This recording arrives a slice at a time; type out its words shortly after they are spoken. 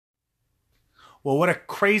Well, what a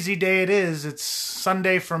crazy day it is. It's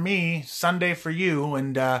Sunday for me, Sunday for you,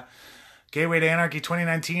 and Gateway to Anarchy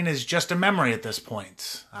 2019 is just a memory at this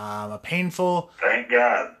point. A painful, thank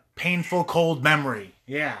God, painful, cold memory.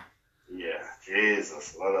 Yeah. Yeah,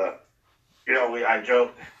 Jesus. I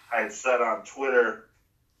joked, I had said on Twitter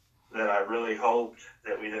that I really hoped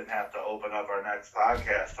that we didn't have to open up our next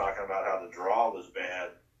podcast talking about how the draw was bad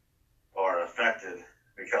or affected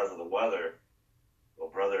because of the weather. Well,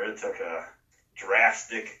 brother, it took a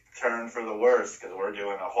drastic turn for the worse because we're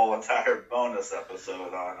doing a whole entire bonus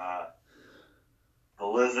episode on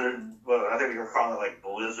Blizzard. Well, I think we were calling it like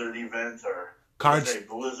Blizzard event or Cards.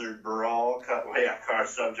 Blizzard brawl. Card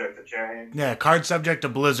subject to change. Yeah, card subject to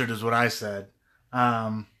Blizzard is what I said.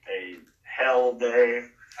 A hell day.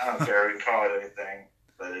 I don't care if we call it anything,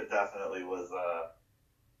 but it definitely was.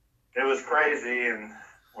 It was crazy, and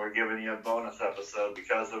we're giving you a bonus episode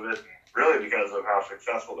because of it. And really because of how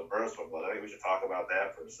successful the first one was. I think we should talk about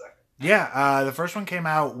that for a second. Yeah, the first one came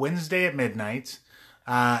out Wednesday at midnight,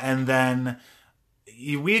 and then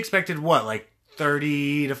we expected like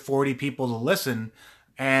 30 to 40 people to listen,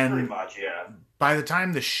 and pretty much, yeah. By the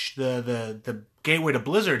time the Gateway to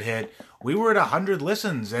Blizzard hit, we were at 100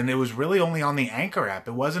 listens, and it was really only on the Anchor app.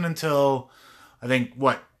 It wasn't until I think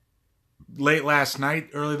late last night,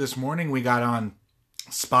 early this morning, we got on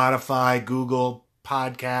Spotify, Google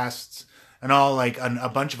Podcasts, and all like a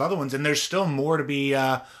bunch of other ones, and there's still more to be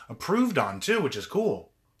approved on too, which is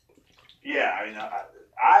cool. Yeah, I mean,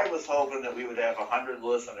 I was hoping that we would have 100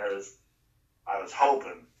 listeners. I was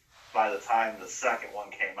hoping by the time the second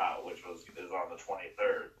one came out, which is on the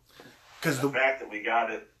 23rd. Because the fact that we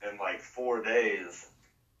got it in like 4 days,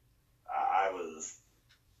 I was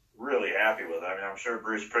really happy with it. I mean, I'm sure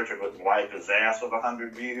Bruce Pritchard wouldn't wipe his ass with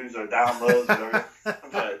 100 views or downloads,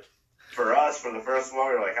 but for us, for the first one,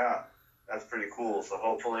 we're like, that's pretty cool. So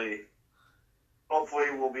hopefully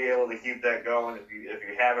we'll be able to keep that going. If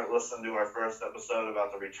you haven't listened to our first episode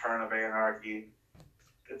about the return of Anarchy,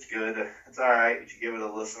 it's good. It's all right. You should give it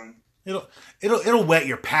a listen. It'll wet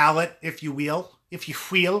your palate, if you will.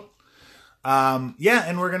 Yeah,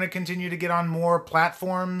 and we're gonna continue to get on more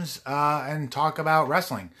platforms and talk about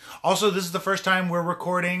wrestling. Also, this is the first time we're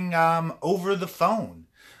recording over the phone.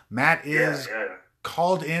 Matt is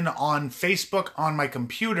called in on Facebook on my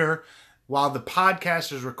computer while the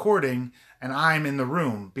podcast is recording, and I'm in the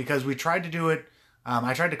room because we tried to do it.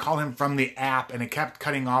 I tried to call him from the app, and it kept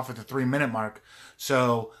cutting off at the 3-minute mark.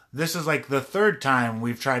 So this is like the third time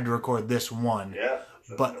we've tried to record this one. Yeah.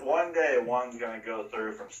 But one day, one's going to go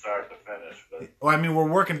through from start to finish. But well, I mean, we're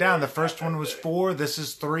working down. The first one was 4. This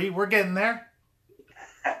is 3. We're getting there.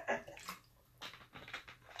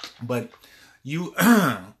 But you,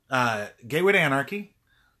 Gateway to Anarchy,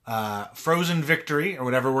 Frozen Victory, or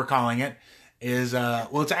whatever we're calling it, is,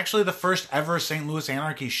 it's actually the first ever St. Louis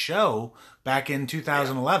Anarchy show back in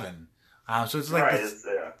 2011. So it's like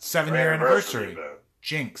the 7-year anniversary.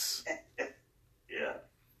 Jinx. Yeah.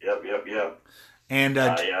 Yep. And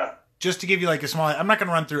just to give you like a small... I'm not going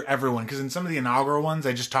to run through everyone, because in some of the inaugural ones,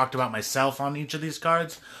 I just talked about myself on each of these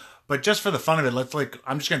cards. But just for the fun of it,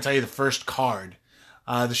 I'm just going to tell you the first card.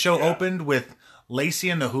 The show opened with Lacey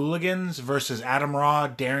and the Hooligans versus Adam Raw,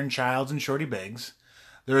 Darren Childs, and Shorty Biggs.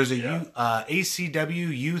 There was a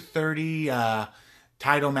ACW U30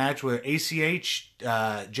 title match where ACH,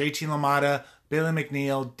 JT LaMotta, Billy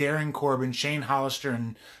McNeil, Darren Corbin, Shane Hollister,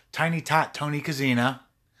 and Tiny Tot Tony Kazina.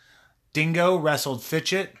 Dingo wrestled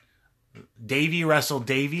Fitchett. Davey wrestled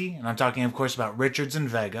Davey. And I'm talking, of course, about Richards and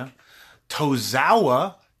Vega.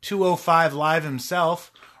 Tozawa, 205 Live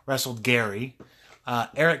himself, wrestled Gary.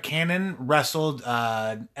 Eric Cannon wrestled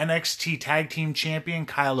NXT Tag Team Champion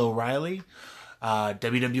Kyle O'Reilly.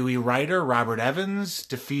 WWE writer Robert Evans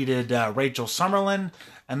defeated Rachel Summerlin.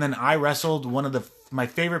 And then I wrestled one of my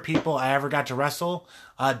favorite people I ever got to wrestle,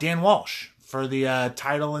 Dan Walsh, for the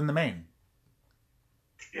title in the main.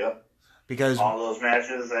 Yep. Because all those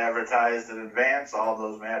matches advertised in advance, all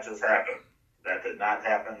those matches happened. That did not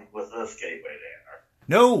happen with this Gateway to Anarchy.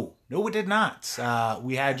 No, it did not.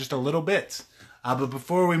 We had just a little bit. But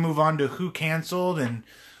before we move on to who canceled and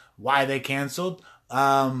why they canceled,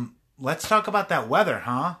 let's talk about that weather,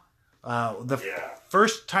 huh?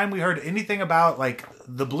 First time we heard anything about like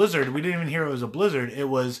the blizzard, we didn't even hear it was a blizzard. It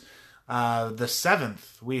was the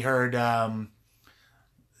 7th. We heard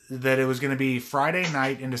that it was going to be Friday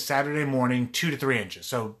night into Saturday morning, 2 to 3 inches.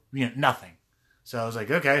 So, nothing. So I was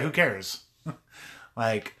like, okay, who cares?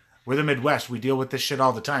 Like, we're the Midwest. We deal with this shit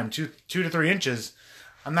all the time. 2 to 3 inches.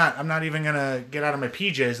 I'm not even going to get out of my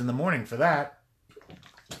PJs in the morning for that.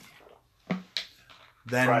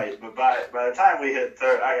 Then, right, but by the time we hit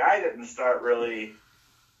third, I didn't start really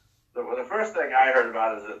the first thing I heard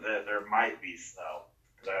about is that there might be snow.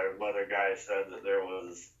 The weather guy said that it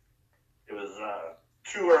was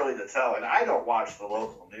too early to tell, and I don't watch the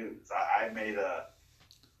local news. I made a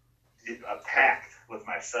pact with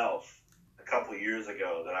myself a couple years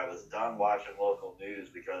ago that I was done watching local news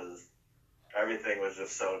because everything was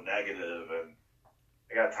just so negative, and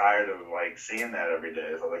I got tired of like seeing that every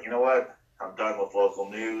day. So I was like, you know what? I'm done with local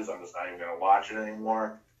news. I'm just not even going to watch it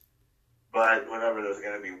anymore. But whenever there's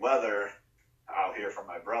going to be weather, I'll hear from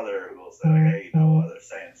my brother who will say, like, hey, they're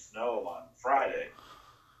saying snow on Friday.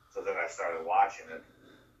 So then I started watching it.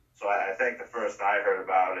 So I think the first I heard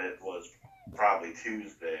about it was probably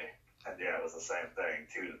Tuesday. And yeah, it was the same thing,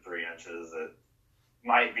 2 to 3 inches. It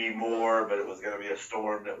might be more, but it was going to be a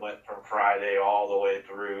storm that went from Friday all the way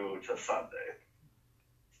through to Sunday.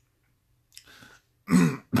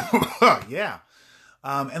 Yeah.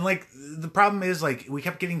 And like the problem is like we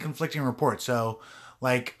kept getting conflicting reports. So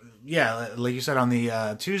like, yeah, like you said on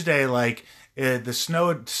the Tuesday, like the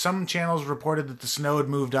snow, some channels reported that the snow had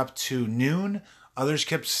moved up to noon. Others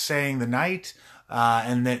kept saying the night,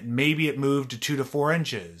 and that maybe it moved to 2 to 4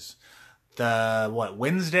 inches.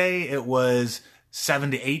 Wednesday, it was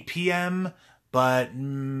 7 to 8 p.m., but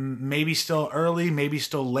maybe still early, maybe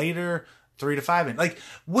still later. 3 to 5 inches. Like,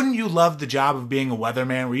 wouldn't you love the job of being a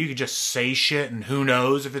weatherman where you could just say shit and who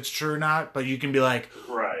knows if it's true or not, but you can be like,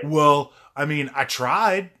 right. Well, I mean, I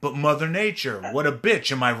tried, but Mother Nature, what a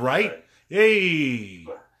bitch, am I right? Hey,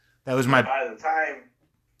 that was my. By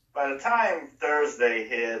the time Thursday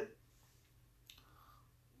hit,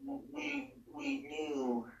 we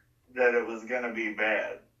knew that it was going to be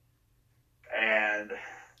bad, and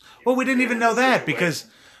well, we didn't even know that because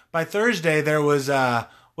by Thursday there was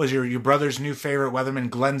your brother's new favorite weatherman,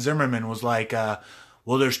 Glenn Zimmerman, was like,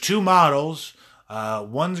 well, there's 2 models.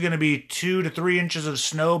 One's going to be 2 to 3 inches of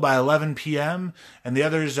snow by 11 p.m. and the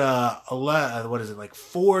other's 4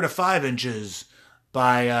 to 5 inches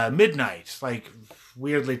by midnight. Like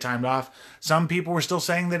weirdly timed off. Some people were still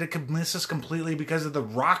saying that it could miss us completely because of the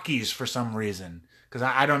Rockies for some reason. Because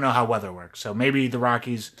I don't know how weather works. So maybe the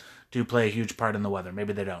Rockies do play a huge part in the weather.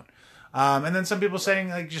 Maybe they don't. And then some people saying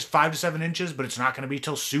like just 5 to 7 inches, but it's not going to be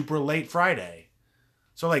till super late Friday.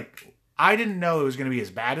 So like, I didn't know it was going to be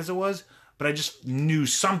as bad as it was, but I just knew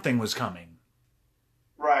something was coming.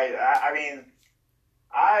 Right. I mean,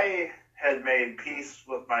 I had made peace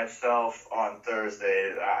with myself on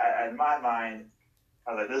Thursday. In my mind,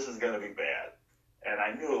 I was like, this is going to be bad. And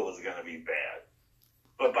I knew it was going to be bad.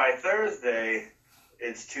 But by Thursday,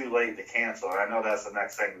 it's too late to cancel. And I know that's the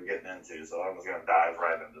next thing we're getting into, so I'm just going to dive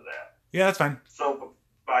right into that. Yeah, that's fine. So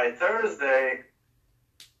by Thursday,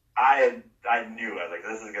 I knew it. Like,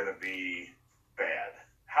 this is going to be bad.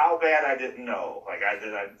 How bad, I didn't know. Like, I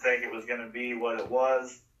didn't think it was going to be what it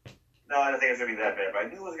was. No, I didn't think it was going to be that bad. But I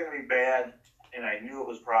knew it was going to be bad, and I knew it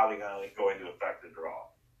was probably going to affect the draw.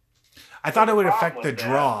 I thought it would affect the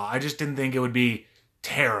draw. I just didn't think it would be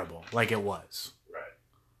terrible like it was.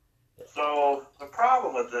 Right. So the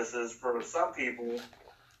problem with this is for some people,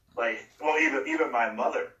 like, well, even my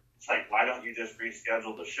mother, it's like, why don't you just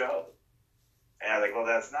reschedule the show? And I'm like, well,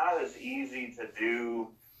 that's not as easy to do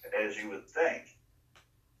as you would think.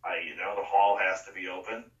 The hall has to be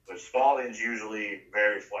open, but Spalding's usually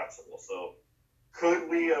very flexible. So could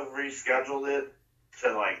we have rescheduled it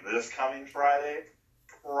to like this coming Friday?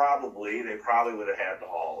 Probably. They probably would have had the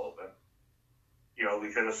hall open.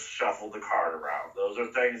 We could have shuffled the card around. Those are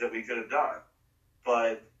things that we could have done.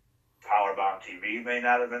 But Powerbomb TV may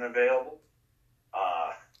not have been available.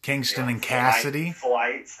 Kingston and Cassidy.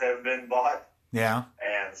 Flights have been bought. Yeah.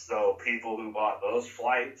 And so people who bought those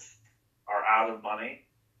flights are out of money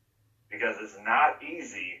because it's not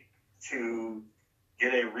easy to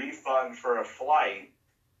get a refund for a flight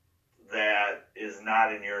that is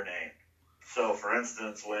not in your name. So, for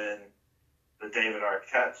instance, when the David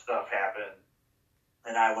Arquette stuff happened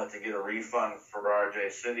and I went to get a refund for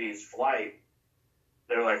RJ City's flight,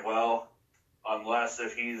 they're like, well, unless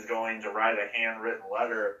if he's going to write a handwritten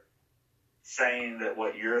letter saying that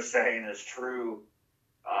what you're saying is true,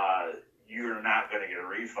 you're not going to get a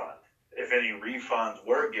refund. If any refunds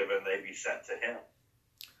were given, they'd be sent to him.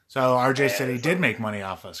 So RJ City did make money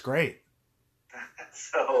off us. Great.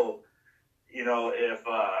 So,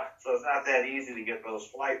 so it's not that easy to get those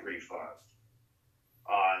flight refunds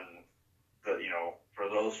on for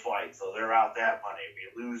those flights. So they're out that money.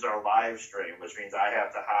 We lose our live stream, which means I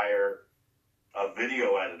have to hire a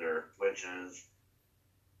video editor, which is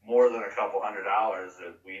more than a couple $100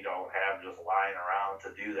 that we don't have just lying around to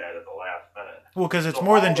do that at the last minute. Well, because it's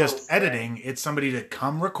more than just editing. It's somebody to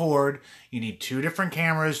come record. You need 2 different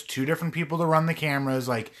cameras, 2 different people to run the cameras.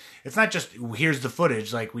 Like, it's not just, here's the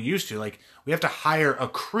footage like we used to. Like, we have to hire a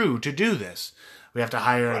crew to do this. We have to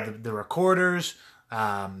hire the recorders.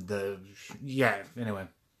 Anyway.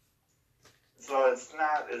 So it's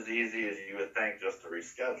not as easy as you would think just to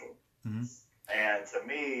reschedule. Mm-hmm. And to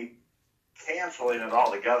me, canceling it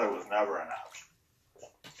altogether was never an option.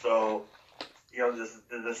 So,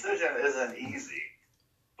 the decision isn't easy,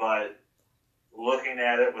 but looking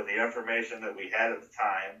at it with the information that we had at the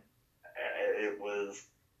time,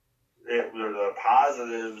 the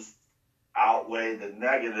positives outweighed the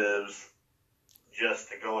negatives just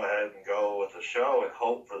to go ahead and go with the show and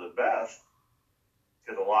hope for the best,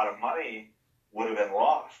 because a lot of money would have been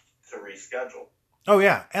lost to reschedule. Oh,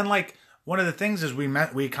 yeah. And, like, one of the things is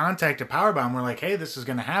we contacted Powerbound. We're like, hey, this is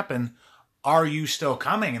going to happen. Are you still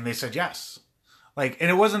coming? And they said yes. Like,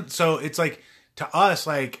 and it wasn't, so it's like, to us,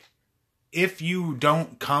 like, if you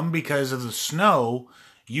don't come because of the snow,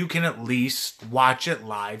 you can at least watch it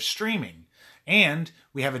live streaming. And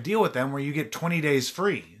we have a deal with them where you get 20 days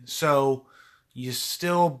free. So you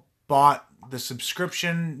still bought the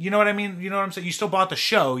subscription. You know what I mean? You know what I'm saying? You still bought the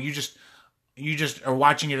show. You just are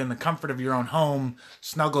watching it in the comfort of your own home,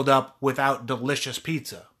 snuggled up without delicious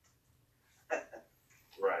pizza.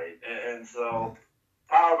 Right. And so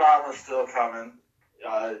Powerbound was still coming.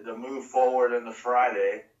 The move forward into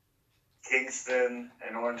Friday, Kingston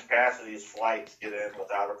and Orange Cassidy's flights get in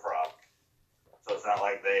without a problem. So it's not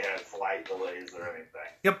like they had flight delays or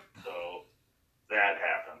anything. Yep. So that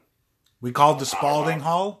happened. We called the Spalding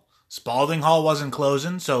Hall. Spalding Hall wasn't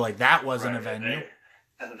closing, so like that wasn't a venue.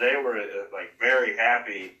 They were like very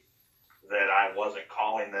happy that I wasn't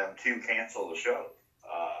calling them to cancel the show.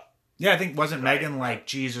 Yeah, I think wasn't Megan like,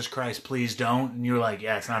 Jesus Christ, please don't? And you were like,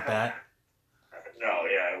 yeah, it's not that. No,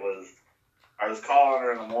 yeah, it was. I was calling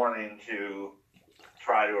her in the morning to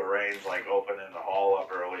try to arrange like opening the hall up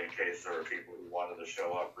early in case there were people who wanted to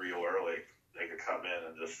show up real early. They could come in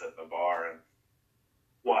and just sit in the bar and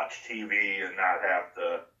watch TV and not have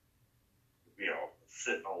to,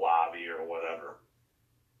 sit in the lobby or whatever.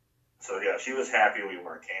 So yeah, she was happy we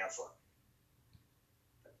weren't canceling.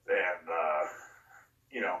 And,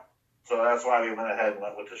 so that's why we went ahead and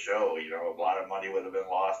went with the show. A lot of money would have been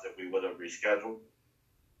lost if we would have rescheduled.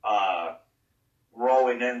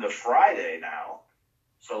 Rolling into Friday now.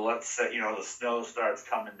 So let's say, the snow starts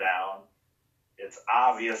coming down. It's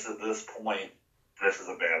obvious at this point, this is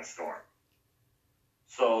a bad storm.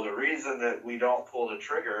 So the reason that we don't pull the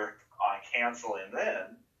trigger on canceling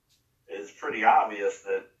then is pretty obvious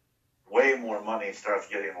that way more money starts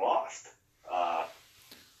getting lost.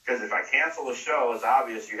 Because if I cancel the show, it's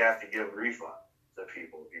obvious you have to give a refund to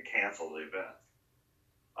people if you cancel the event.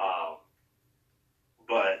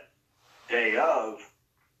 But day of,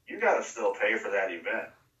 you got to still pay for that event.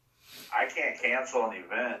 I can't cancel an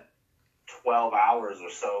event 12 hours or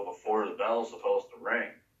so before the bell's supposed to ring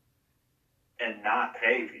and not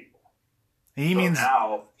pay people. He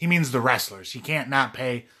means the wrestlers. He can't not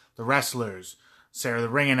pay the wrestlers, Sarah, the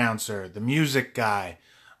ring announcer, the music guy,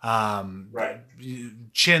 right.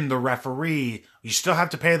 Chin, the referee. You still have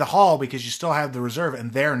to pay the hall because you still have the reserve,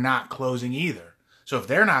 and they're not closing either. So if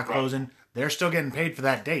they're not closing, they're still getting paid for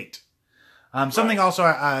that date. Something also,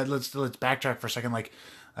 let's backtrack for a second. Like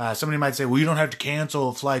somebody might say, well, you don't have to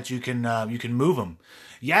cancel flights. You can move them.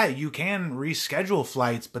 Yeah, you can reschedule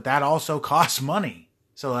flights, but that also costs money.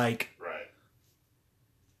 So like, right.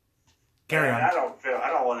 Carry on. I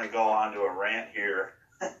don't want to go on to a rant here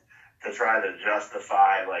to try to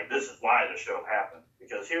justify like this is why the show happened,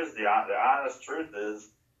 because here's the honest truth is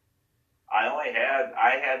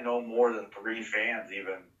I had no more than 3 fans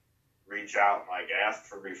even reach out and like ask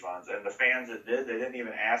for refunds, and the fans that did, they didn't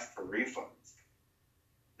even ask for refunds.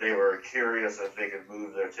 They were curious if they could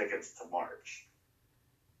move their tickets to March.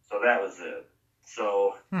 So that was it.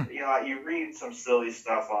 So, you read some silly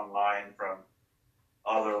stuff online from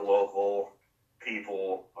other local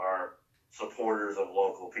people or supporters of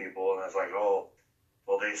local people, and it's like, oh,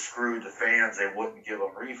 well, they screwed the fans. They wouldn't give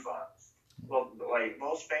them refunds. Well, like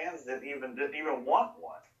most fans didn't even want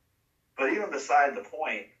one. But even beside the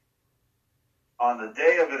point, on the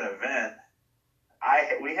day of an event,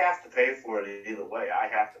 we have to pay for it either way. I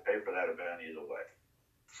have to pay for that event either way.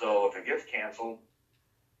 So if it gets canceled,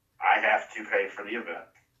 I have to pay for the event.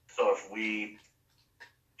 So if we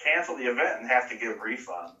cancel the event and have to give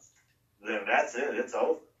refunds, then that's it. It's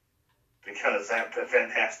over. Because that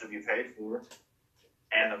event has to be paid for.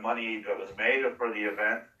 and the money that was made for the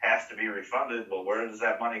event has to be refunded. Well, where does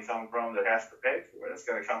that money come from that has to pay for it? It's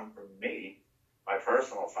going to come from me, my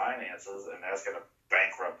personal finances, and that's going to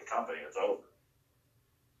bankrupt the company. It's over.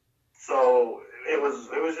 So it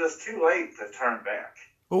was just too late to turn back.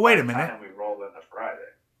 Well, wait a minute. By the time we rolled into Friday.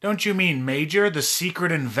 Don't you mean Major, the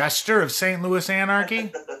secret investor of St. Louis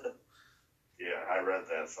Anarchy? Yeah, I read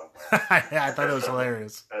that somewhere. I thought it was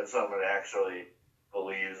hilarious. And someone actually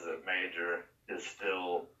believes that Major is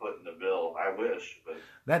still footing the bill. I wish, but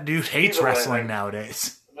that dude hates wrestling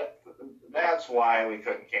nowadays. That's why we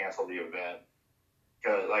couldn't cancel the event.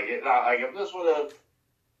 Because if this would have,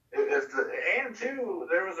 and two,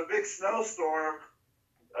 there was a big snowstorm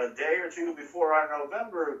a day or two before our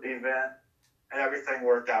November event, and everything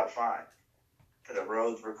worked out fine. The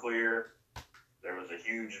roads were clear. There was a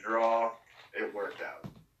huge draw. It worked out.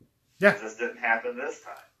 Yeah. It just didn't happen this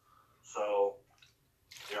time. So,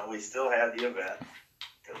 we still had the event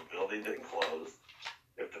because the building didn't close.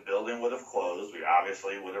 If the building would have closed, we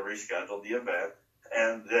obviously would have rescheduled the event.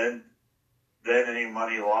 And then any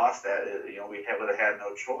money lost, we would have had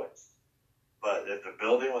no choice. But if the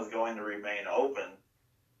building was going to remain open,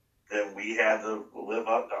 then we had to live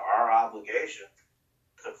up to our obligation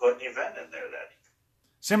to put an event in there that evening.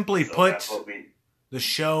 Simply put, the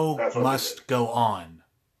show must go on.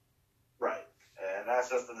 Right. And that's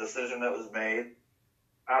just a decision that was made.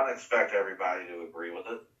 I don't expect everybody to agree with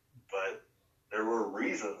it, but there were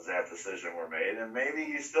reasons that decision were made, and maybe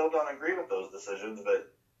you still don't agree with those decisions,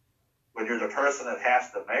 but when you're the person that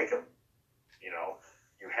has to make them,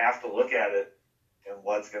 you have to look at it and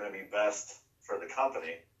what's going to be best for the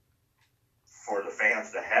company, for the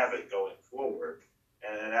fans to have it going forward.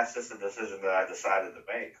 And that's just a decision that I decided to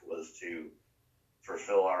make, was to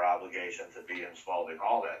fulfill our obligation to be in Spalding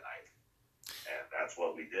Hall that night. And that's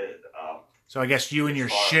what we did. So I guess you and your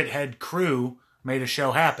shithead crew made a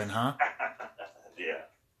show happen, huh? Yeah.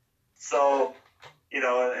 So,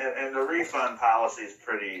 and the refund policy is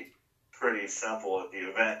pretty simple. If the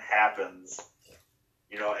event happens,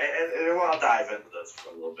 and I'll dive into this for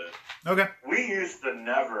a little bit. Okay. We used to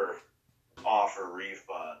never offer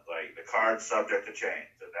refunds. Like, the card's subject to change,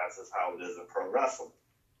 and that's just how it is in pro wrestling.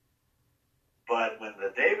 But when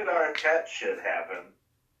the David Arquette shit happened,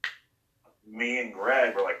 me and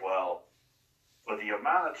Greg were like, well, for the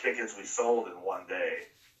amount of tickets we sold in one day,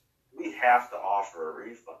 we have to offer a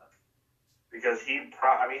refund. Because he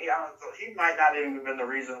might not have even been the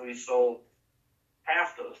reason we sold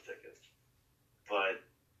half those tickets. But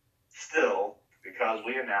still, because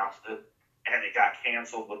we announced it, and it got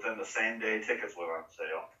canceled within the same day tickets went on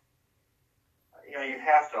sale, you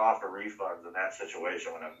have to offer refunds in that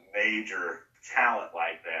situation when a major talent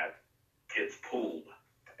like that gets pulled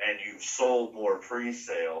and you've sold more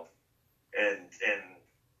pre-sale in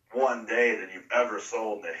one day than you've ever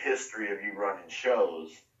sold in the history of you running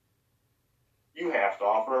shows. You have to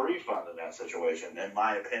offer a refund in that situation, in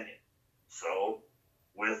my opinion. So,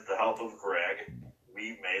 with the help of Greg,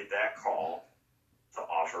 we made that call to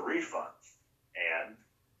offer refunds. And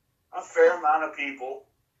a fair amount of people,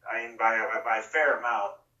 by a fair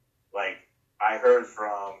amount, I heard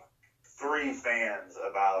from 3 fans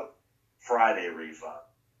about Friday refund.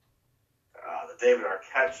 The David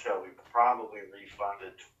Arquette show, we probably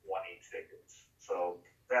refunded 20 tickets. So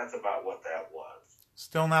that's about what that was.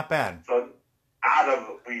 Still not bad. So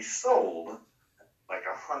we sold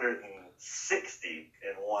 160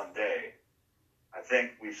 in one day. I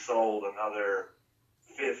think we sold another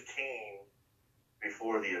 15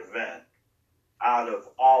 before the event. Out of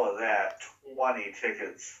all of that, 20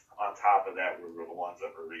 tickets on top of that were the ones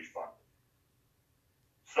that were refunded.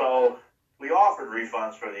 So we offered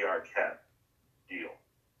refunds for the Arquette deal.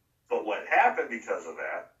 But what happened because of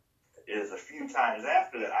that is a few times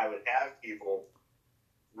after that, I would have people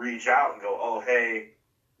reach out and go, oh, hey,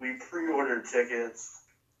 we pre-ordered tickets,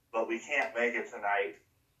 but we can't make it tonight.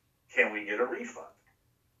 Can we get a refund?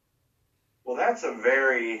 Well, that's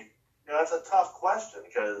that's a tough question,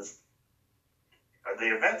 because the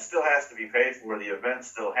event still has to be paid for. The event's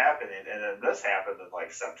still happening, and then this happened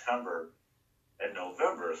in September and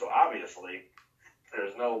November, so obviously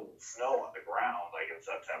there's no snow on the ground in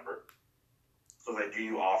September. So do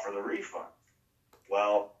you offer the refund?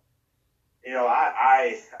 Well,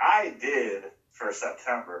 I did for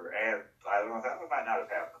September, and I don't know, that might not have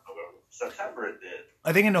happened in November. September it did.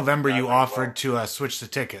 I think in November you offered to switch the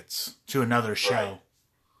tickets to another show. Right.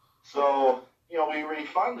 So, we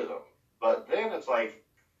refunded them. But then it's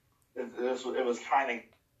it was kind of,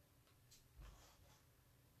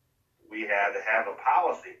 we had to have a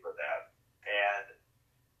policy for that. And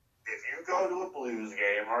if you go to a Blues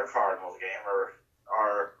game or a Cardinals game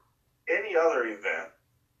or any other event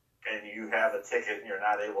and you have a ticket and you're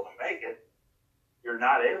not able to make it, you're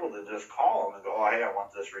not able to just call them and go, oh, hey, I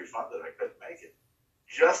want this refunded. I couldn't make it.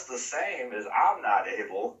 Just the same as I'm not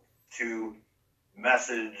able to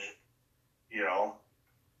message,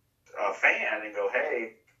 a fan and go,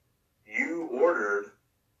 hey, you ordered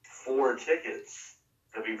 4 tickets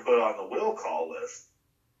to be put on the will call list,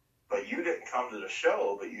 but you didn't come to the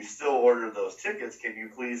show, but you still ordered those tickets. Can you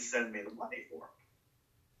please send me the money for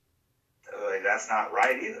them? Like, that's not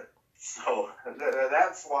right either. So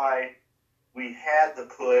that's why we had to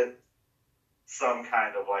put some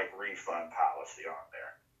kind of like refund policy on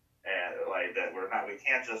there, and like that we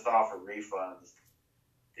can't just offer refunds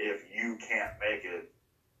if you can't make it,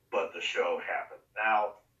 but the show happened.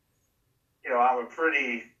 Now, I'm a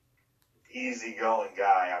pretty easygoing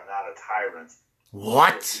guy. I'm not a tyrant.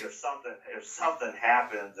 What? If something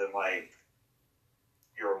happens and like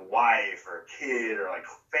your wife or kid or like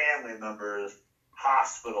family members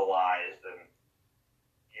hospitalized and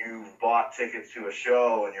you bought tickets to a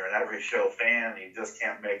show and you're an every show fan and you just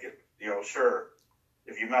can't make it, sure,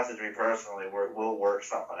 if you message me personally, we'll work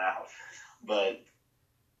something out. But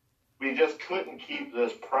we just couldn't keep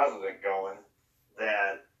this precedent going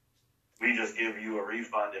that we just give you a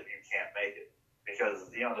refund if you can't make it. Because,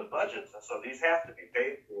 the budgets, and so these have to be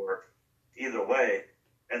paid for either way.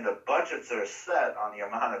 And the budgets are set on the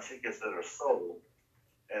amount of tickets that are sold.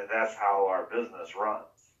 And that's how our business runs.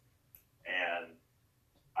 And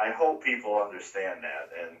I hope people understand that.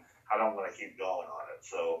 And I don't want to keep going on it.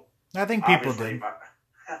 So I think people do.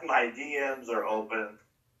 My DMs are open.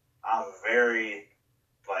 I'm very,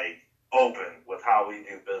 open with how we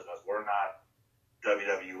do business. We're not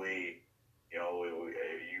WWE.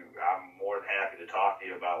 I'm more than happy to talk to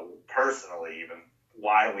you about personally even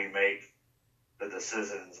why we make the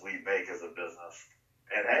decisions we make as a business.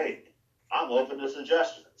 And hey, I'm open to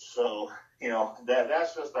suggestions. So,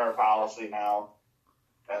 that's just our policy now.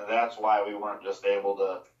 And that's why we weren't just able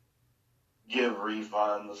to give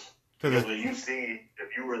refunds. Because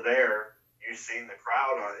if you were there, you've seen the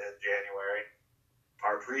crowd in January.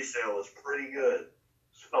 Our pre-sale was pretty good.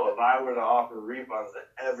 So if I were to offer refunds to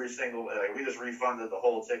every single, we just refunded the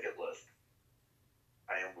whole ticket list,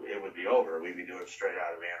 it would be over. We'd be doing Straight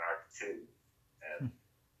Out of Anarchy too. And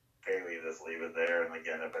maybe we just leave it there. And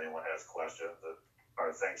again, if anyone has questions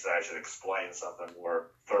or thinks I should explain something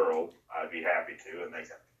more thorough, I'd be happy to, and they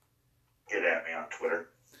can get at me on Twitter.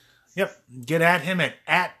 Yep, get at him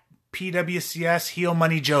at PWCS Heel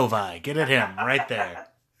Money Jovi. Get at him right there.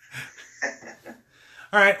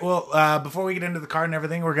 All right, well, before we get into the card and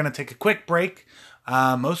everything, we're going to take a quick break,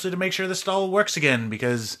 mostly to make sure this all works again,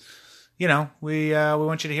 because, we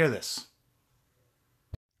want you to hear this.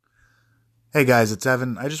 Hey guys, it's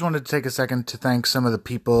Evan. I just wanted to take a second to thank some of the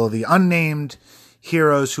people, the unnamed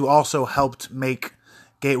heroes who also helped make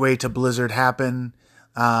Gateway to Blizzard happen.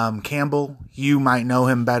 Campbell, you might know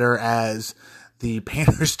him better as the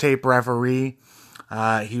Painter's Tape referee.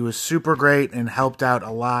 He was super great and helped out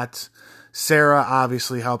a lot. Sarah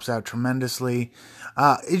obviously helps out tremendously.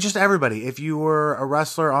 It's just everybody. If you were a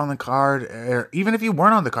wrestler on the card, or even if you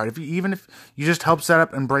weren't on the card, even if you just helped set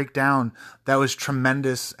up and break down, that was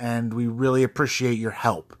tremendous, and we really appreciate your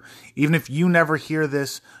help. Even if you never hear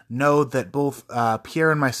this, know that both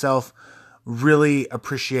Pierre and myself really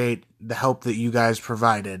appreciate the help that you guys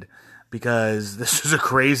provided, because this is a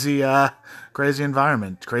crazy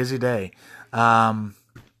environment, crazy day.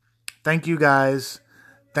 Thank you guys.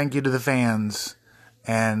 Thank you to the fans,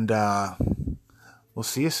 and we'll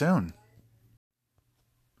see you soon.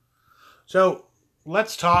 So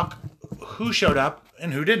let's talk who showed up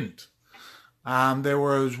and who didn't. There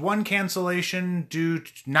was one cancellation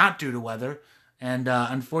not due to weather, and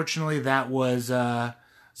unfortunately that was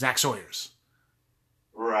Zach Sawyer's.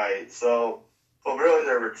 Right. So, well, really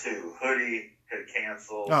there were two. Hoodie had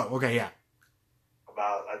canceled. Oh, okay, yeah.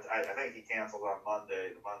 I think he canceled on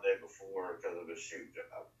the Monday before because of his shoot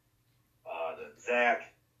job. Then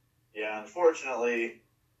Zach, unfortunately,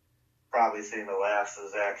 probably seen the last of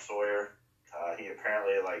Zach Sawyer. He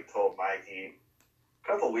apparently told Mikey a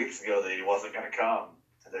couple weeks ago that he wasn't going to come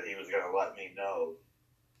and that he was going to let me know.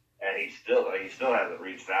 And he still hasn't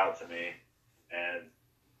reached out to me. And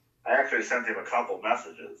I actually sent him a couple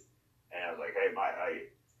messages, and I was like, "Hey, Mike,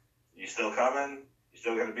 you still coming? You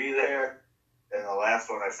still going to be there?" And the last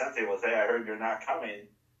one I sent him was, "Hey, I heard you're not coming.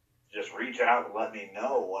 Just reach out and let me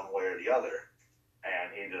know one way or the other."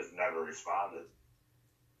 And he just never responded.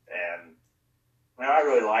 And I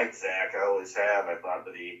really liked Zach. I always have. I thought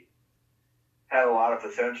that he had a lot of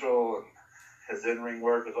potential, and his in-ring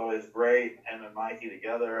work was always great. Him and Mikey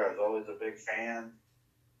together, I was always a big fan.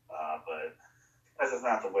 But that's just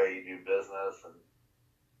not the way you do business. And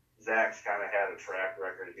Zach's kind of had a track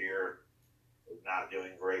record here of not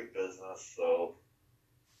doing great business, so,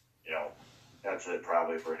 that's it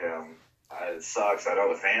probably for him. It sucks. I know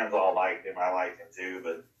the fans all liked him. I liked him too,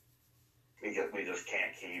 but we just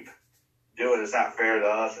can't keep doing it. It's not fair to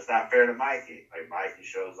us. It's not fair to Mikey. Like, Mikey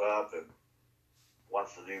shows up and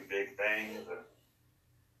wants to do big things and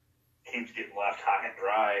keeps getting left high and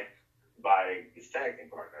dry by his tag team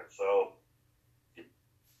partner. So,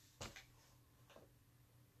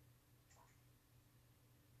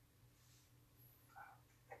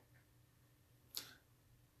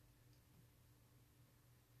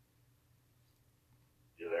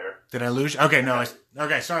 you there? Did I lose you? Okay, no.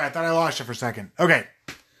 Okay, sorry. I thought I lost you for a second. Okay.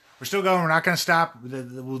 We're still going. We're not going to stop.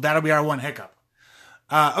 That'll be our one hiccup.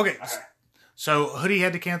 Okay. So Hoodie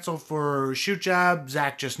had to cancel for shoot job.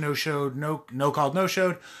 Zach just no-showed. No called,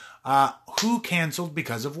 no-showed. Who canceled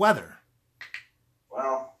because of weather?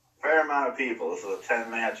 Well, fair amount of people. This is a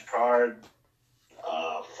 10-match card.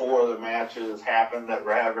 4 of the matches happened that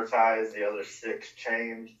were advertised. The other 6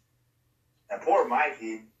 changed. And poor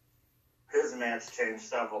Mikey, his match changed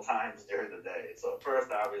several times during the day. So at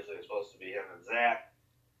first, obviously, it was supposed to be him and Zach.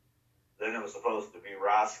 Then it was supposed to be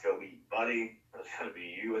Roscoe eat Buddy. It was going to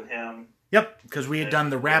be you and him. Yep, because we had done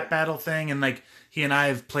the rap battle thing, and like he and I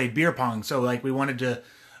have played beer pong, so like we wanted to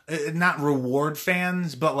not reward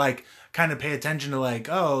fans, but like kind of pay attention to like,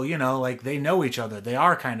 oh, like they know each other, they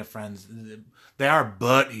are kind of friends, they are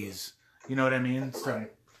buddies. You know what I mean? So.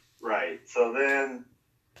 Right. So then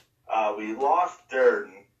we lost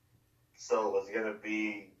Durden, so it was going to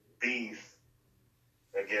be Beef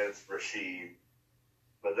against Rashid.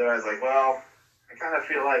 But then I was like, well, I kind of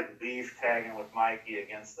feel like Beef tagging with Mikey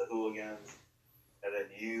against the Hooligans and then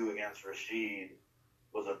you against Rashid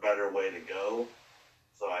was a better way to go.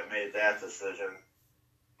 So I made that decision.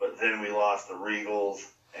 But then we lost the Regals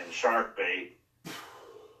and Sharkbait.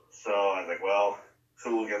 So I was like, well,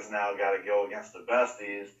 Hooligans now got to go against the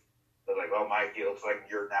Besties. So I was like, well, Mikey, it looks like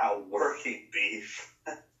you're now working Beef.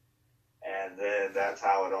 And then that's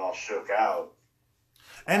how it all shook out.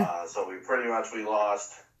 And so we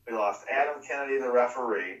lost Adam Kennedy, the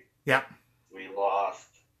referee. Yep. We lost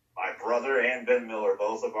my brother and Ben Miller,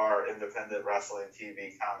 both of our independent wrestling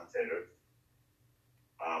TV commentators.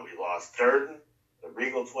 We lost Durden, the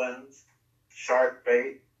Regal Twins,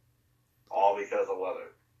 Sharkbait, all because of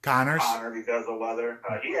weather. Connor because of weather.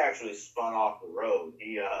 He actually spun off the road.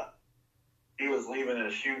 He was leaving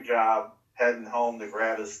his shoot job, heading home to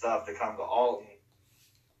grab his stuff to come to Alton.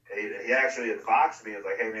 He actually advised me. He was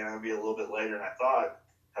like, hey, man, I'm going to be a little bit later than I thought.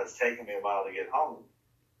 It's taken me a while to get home.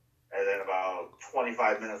 And then about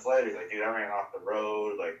 25 minutes later, he's like, dude, I ran off the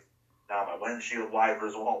road. Like, now my windshield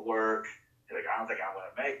wipers won't work. He's like, I don't think I'm going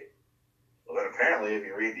to make it. Well, then apparently, if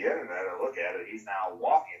you read the internet or look at it, he's now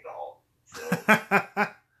walking to Alton.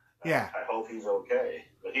 So, yeah. I hope he's okay.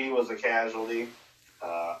 But he was a casualty.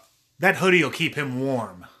 That hoodie will keep him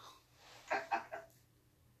warm.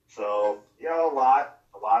 So,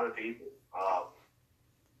 a lot of people.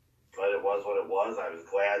 But it was what it was. I was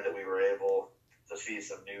glad that we were able to see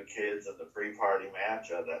some new kids in the pre-party match.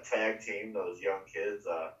 That tag team, those young kids,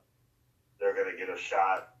 they're going to get a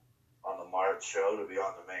shot on the March show to be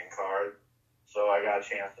on the main card. So I got a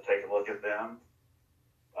chance to take a look at them.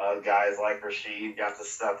 Guys like Rashid got to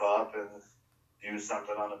step up and do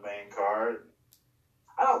something on the main card.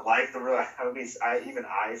 I don't like to really,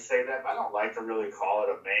 I say that, but I don't like to really call it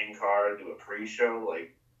a main card, do a pre-show.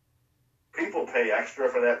 Like, people pay extra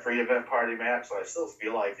for that pre-event party match, so I still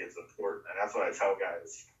feel like it's important. And that's what I tell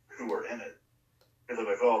guys who are in it. Because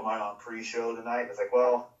they're like, oh, am I on pre-show tonight? It's like,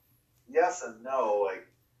 well, yes and no. Like,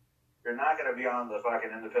 you're not going to be on the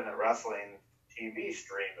fucking independent wrestling TV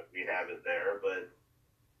stream if we have it there, but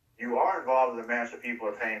you are involved in the match that people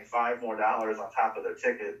are paying $5 more on top of their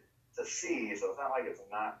ticket to see, so it's not like it's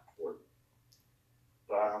not important.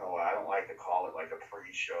 So I don't know why. I don't like to call it like a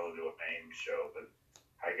pre-show to a main show, but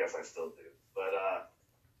I guess I still do. But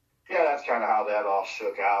yeah, that's kind of how that all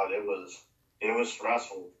shook out. It was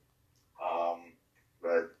stressful,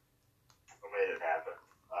 but we made it happen.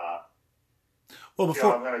 Well,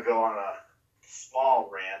 before I'm going to go on a small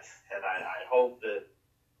rant, and I hope that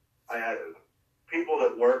people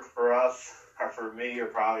that work for us or for me are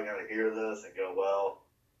probably going to hear this and go, well,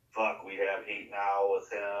 fuck, we have heat now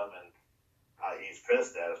with him, and he's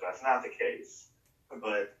pissed at us. That's not the case.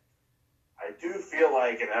 But I do feel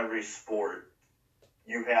like in every sport,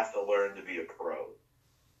 you have to learn to be a pro.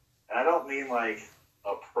 And I don't mean like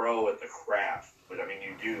a pro at the craft, but I mean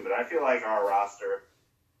you do. But I feel like our roster,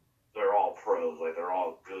 they're all pros. Like, they're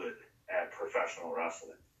all good at professional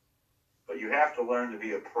wrestling. But you have to learn to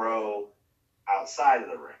be a pro outside of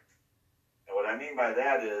the ring. And what I mean by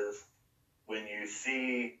that is when you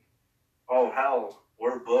see, oh, hell,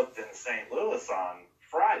 we're booked in St. Louis on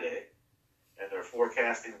Friday, and they're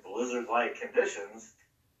forecasting blizzard-like conditions,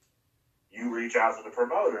 you reach out to the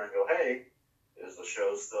promoter and go, hey, is the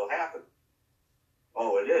show still happening?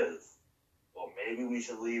 Oh, it is. Well, maybe we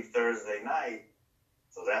should leave Thursday night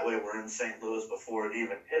so that way we're in St. Louis before it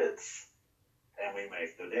even hits and we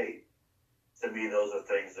make the date. To me, those are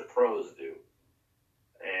things that pros do.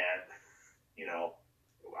 And, you know,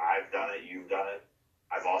 I've done it, you've done it.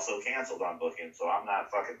 I've also canceled on booking, so I'm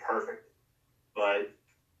not fucking perfect. But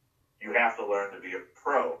you have to learn to be a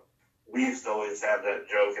pro. We used to always have that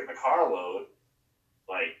joke in the carload,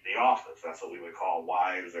 like The Office. That's what we would call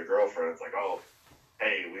wives or girlfriends. Like, oh,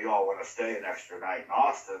 hey, we all want to stay an extra night in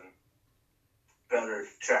Austin. Better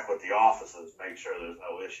check with the offices, make sure there's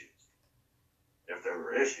no issues. If there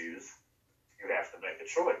were issues, you have to make a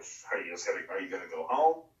choice. Are you gonna go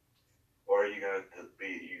home, or are you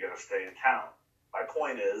gonna stay in town? My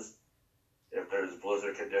point is, if there's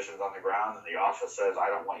blizzard conditions on the ground and the office says, I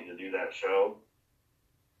don't want you to do that show,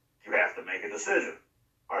 you have to make a decision.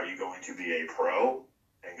 Are you going to be a pro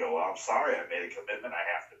and go, well, I'm sorry, I made a commitment, I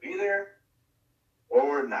have to be there,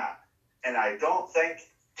 or not? And I don't think,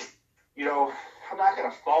 you know, I'm not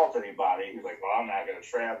going to fault anybody who's like, well, I'm not going to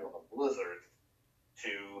travel in a blizzard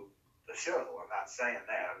to the show. I'm not saying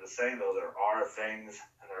that. I'm just saying, though, there are things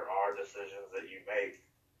and there are decisions that you make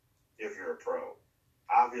if you're a pro.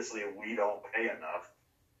 Obviously, we don't pay enough,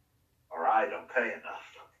 or I don't pay enough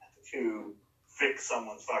to fix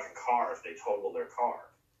someone's fucking car if they total their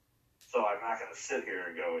car. So I'm not going to sit here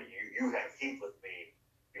and go, you have heat with me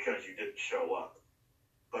because you didn't show up.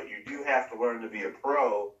 But you do have to learn to be a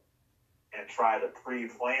pro and try to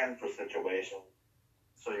pre-plan for situations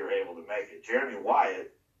so you're able to make it. Jeremy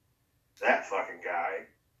Wyatt, that fucking guy,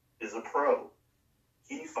 is a pro.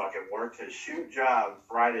 He fucking worked his shoot job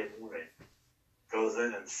Friday morning, goes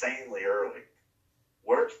in insanely early,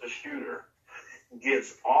 works the shooter,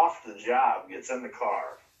 gets off the job, gets in the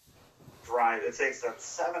car, drive. It takes them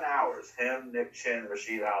 7 hours, him, Nick Chin,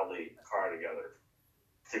 Rashid Ali, in the car together,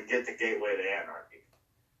 to get to Gateway to Anarchy.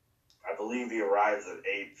 I believe he arrives at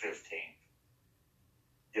 8:15.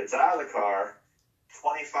 Gets out of the car,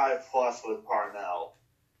 25 plus with Parnell,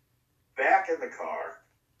 back in the car.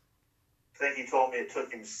 I think he told me it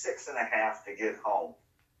took him 6.5 to get home.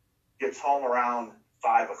 Gets home around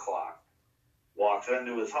 5 o'clock. Walks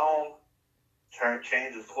into his home,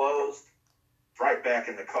 changes clothes, right back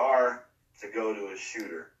in the car to go to his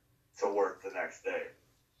shooter to work the next day.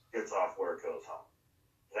 Gets off work, goes home.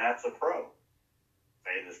 That's a pro.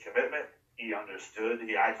 Made his commitment. He understood.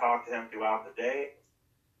 I talked to him throughout the day.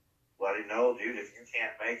 Let him know, dude, if you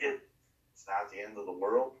can't make it, it's not the end of the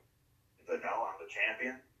world. He's like, no, I'm the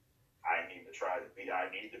champion. I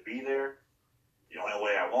need to be there. The only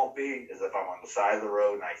way I won't be is if I'm on the side of the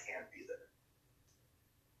road and I can't be there.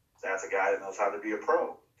 That's a guy that knows how to be a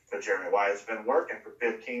pro. But Jeremy Wyatt's been working for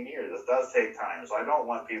 15 years. This does take time, so I don't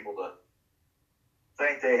want people to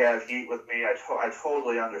think they have heat with me. I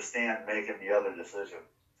totally understand making the other decision.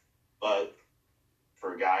 But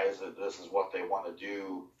for guys that this is what they want to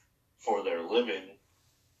do for their living,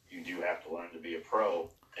 you do have to learn to be a pro.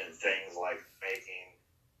 And things like making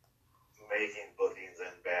bookings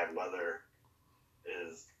in bad weather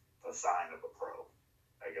is a sign of a pro.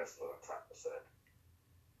 I guess what I'm trying to say.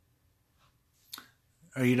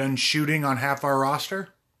 Are you done shooting on half our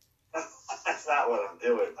roster? That's not what I'm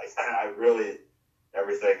doing. Like, I really,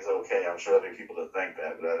 everything's okay. I'm sure there'll be people that think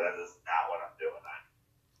that, but that is not what I'm doing.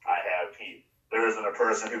 I have Pete. There isn't a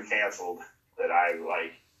person who canceled that I,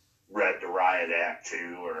 read the riot act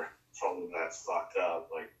to or told them that's fucked up.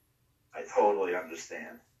 I totally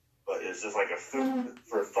understand. But it's just like a food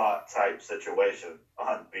for thought type situation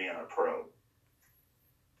on being a pro.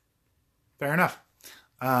 Fair enough.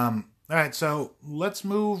 All right, so let's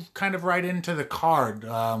move kind of right into the card.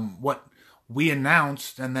 What we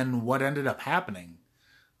announced and then what ended up happening.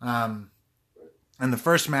 And the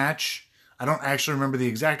first match, I don't actually remember the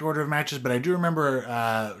exact order of matches, but I do remember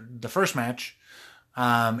the first match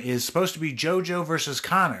is supposed to be JoJo versus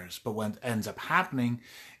Connors, but what ends up happening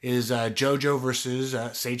is JoJo versus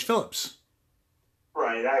Sage Phillips.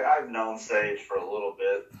 Right, I've known Sage for a little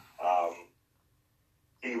bit.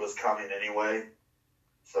 He was coming anyway,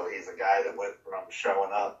 so he's a guy that went from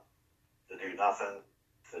showing up to do nothing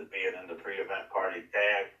to being in the pre-event party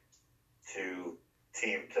tag to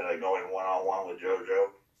going one-on-one with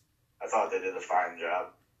JoJo. I thought they did a fine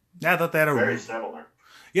job. Yeah, I thought they had very similar.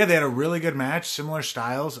 Yeah, they had a really good match, similar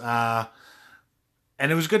styles, and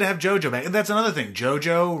it was good to have JoJo back. And that's another thing: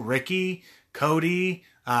 JoJo, Ricky, Cody,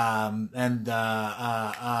 and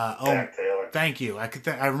Jack Taylor. Thank you.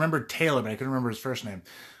 I remembered Taylor, but I couldn't remember his first name.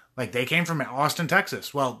 Like, they came from Austin,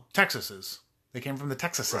 Texas. Well, Texases. They came from the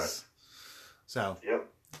Texases. Right. So, yep.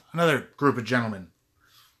 Another group of gentlemen.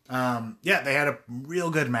 Yeah, they had a real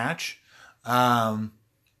good match.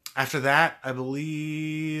 After that, I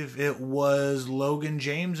believe it was Logan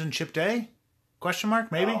James and Chip Day? Question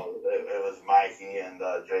mark, maybe? Oh, it was Mikey and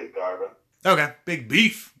Jake Garvin. Okay, Big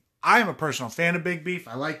Beef. I am a personal fan of Big Beef.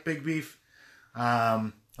 I like Big Beef.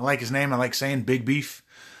 I like his name. I like saying Big Beef.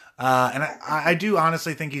 And I do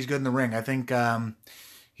honestly think he's good in the ring. I think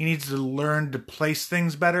he needs to learn to place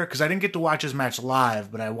things better, because I didn't get to watch his match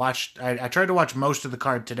live, but I tried to watch most of the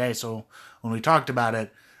card today, so when we talked about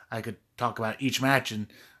it, I could talk about each match, and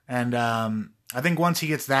I think once he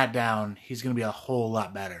gets that down, he's going to be a whole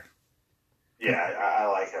lot better. Yeah, I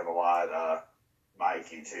like him a lot.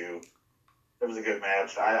 Mikey, too. It was a good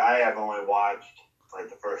match. I have only watched like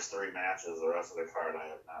the first 3 matches. The rest of the card I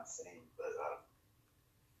have not seen,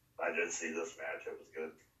 but I did see this match. It was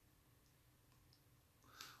good.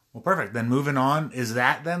 Well, perfect. Then moving on, is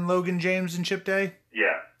that then Logan James and Chip Day?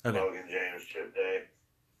 Yeah, okay. Logan James, Chip Day.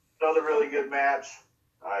 Another really good match.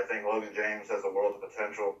 I think Logan James has a world of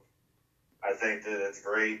potential. I think that it's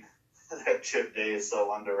great that Chip Day is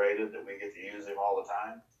so underrated that we get to use him all the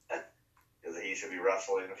time. Because he should be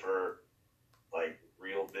wrestling for, like,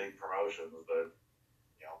 real big promotions. But,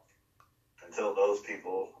 you know, until those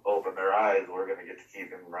people open their eyes, we're going to get to keep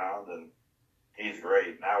him around. And he's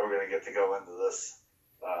great. Now we're going to get to go into this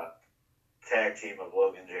tag team of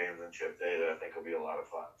Logan James and Chip Day that I think will be a lot of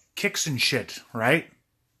fun. Kicks and shit, right?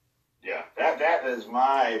 Yeah, that is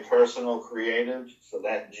my personal creative. So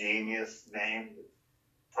that genius name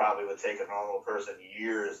probably would take a normal person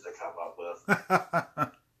years to come up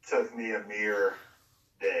with. Took me a mere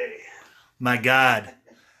day. My God,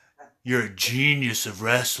 you're a genius of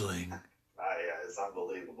wrestling. Yeah, it's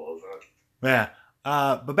unbelievable, isn't it? Yeah.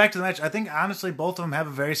 But back to the match, I think honestly both of them have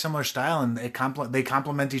a very similar style, and they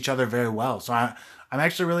complement each other very well. So I'm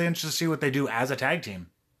actually really interested to see what they do as a tag team.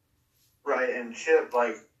 Right, and Chip,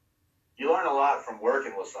 like, you learn a lot from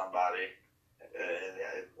working with somebody,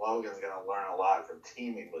 and Logan's going to learn a lot from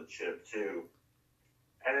teaming with Chip too.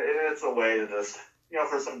 And it's a way to just, you know,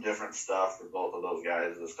 for some different stuff for both of those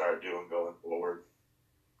guys to start doing going forward.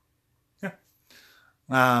 Yeah.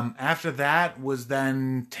 After that was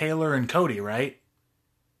then Taylor and Cody, right?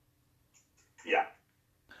 Yeah.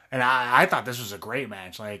 And I thought this was a great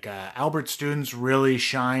match. Like, Albert Students really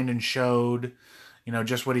shined and showed, you know,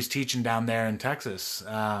 just what he's teaching down there in Texas.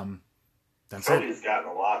 Cody's gotten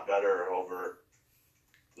a lot better over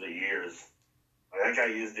the years. I think I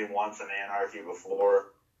used him once in Anarchy before.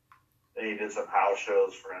 Then he did some house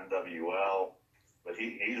shows for NWL. But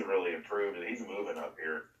he's really improved, and he's moving up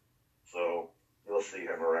here. So you'll see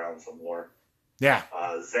him around some more. Yeah.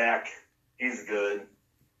 Zach, he's good.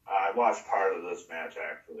 I watched part of this match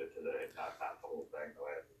actually today, not the whole thing.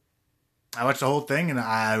 I watched the whole thing, and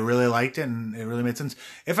I really liked it, and it really made sense.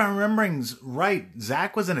 If I'm remembering right,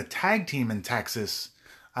 Zach was in a tag team in Texas,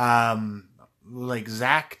 like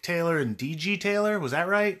Zach Taylor and DG Taylor. Was that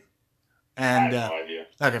right? And I have no idea.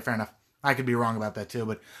 Okay, fair enough. I could be wrong about that too,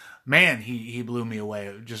 but man, he blew me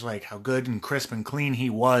away. Just like how good and crisp and clean he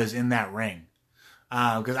was in that ring.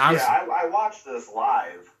 Because honestly, yeah, I watched this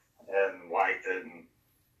live and liked it, and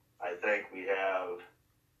I think we have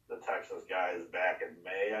the Texas guys back in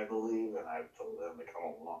May, I believe, and I've told them to come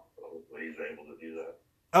along, so hopefully he's able to do that.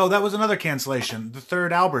 Oh, that was another cancellation. The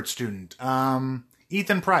third Albert student,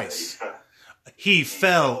 Ethan Price. He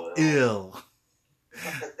fell ill.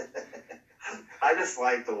 I just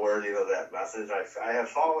like the wording of that message. I have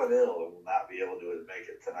fallen ill and will not be able to make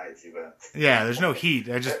it tonight's event. Yeah, there's no heat.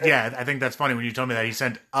 I think that's funny when you told me that. He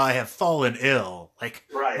said, I have fallen ill. Like,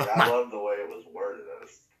 right, I love the way it was worded.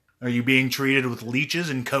 Are you being treated with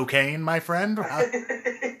leeches and cocaine, my friend?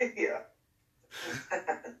 Yeah.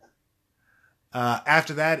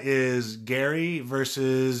 After that is Gary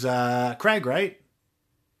versus Craig, right?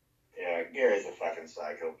 Yeah, Gary's a fucking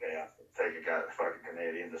psychopath. Take a guy, fucking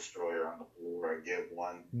Canadian destroyer on the floor. I give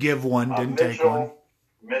one. Give one, didn't take one.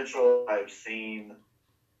 Mitchell, I've seen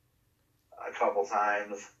a couple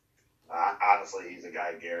times. Honestly, he's a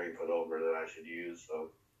guy Gary put over that I should use,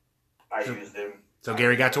 so I used him. So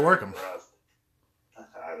Gary got to work him.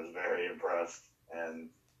 I was very impressed. And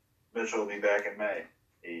Mitchell will be back in May.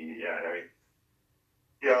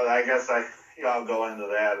 I guess I'll go into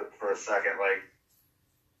that for a second. Like,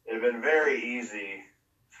 it'd been very easy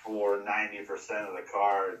for 90% of the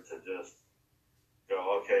card to just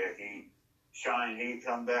go, okay, heat,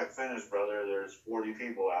 come back, finish, brother. There's 40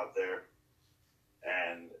 people out there.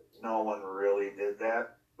 And no one really did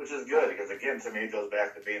that. which is good because, again, to me, it goes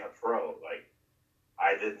back to being a pro. Like,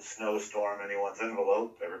 I didn't snowstorm anyone's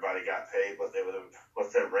envelope. Everybody got paid what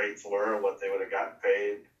their rates were, what they would have gotten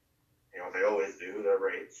paid. You know, they always do, their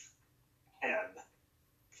rates. And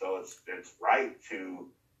so it's right to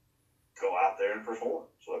go out there and perform.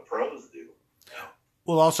 It's what pros do.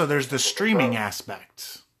 Well, also there's the streaming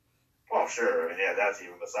aspect. Well, sure. I mean, yeah, that's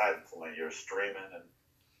even beside the point. You're streaming,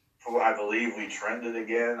 and I believe we trended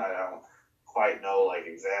again. I don't quite know like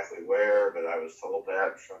exactly where, but I was told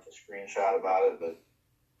that. Sent a screenshot about it. But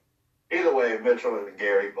either way, Mitchell and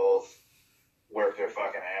Gary both worked their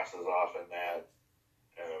fucking asses off in that,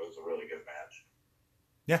 and it was a really good match.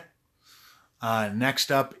 Yeah.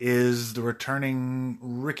 Next up is the returning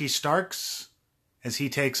Ricky Starks as he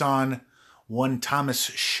takes on one Thomas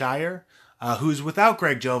Shire, who's without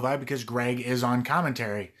Greg Jovi because Greg is on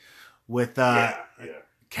commentary with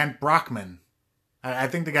Kent Brockman. I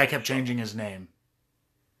think the guy kept changing his name.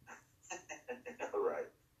 Right.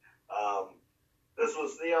 This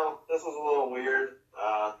was a little weird.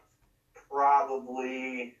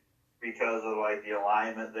 Probably because of like the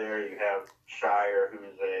alignment there. You have Shire,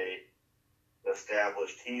 who's a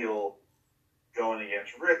established heel, going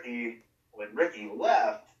against Ricky. When Ricky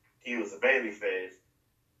left, he was a babyface,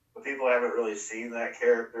 but people haven't really seen that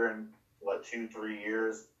character in 2-3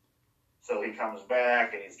 years. So he comes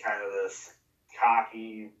back and he's kind of this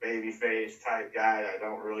cocky babyface type guy. I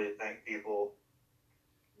don't really think people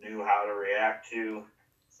knew how to react to,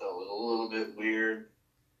 so it was a little bit weird.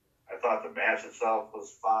 I thought the match itself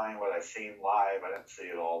was fine. What I've seen live, I didn't see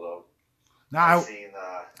it all though. No, I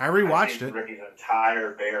rewatched it. Ricky's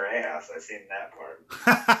entire bare ass. I've seen that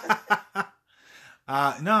part.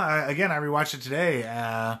 I rewatched it today.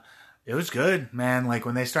 It was good, man. Like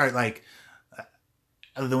when they start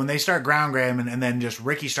ground grabbing and then just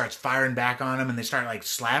Ricky starts firing back on him and they start like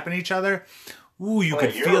slapping each other. Ooh, you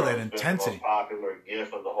could feel that intensity. The most popular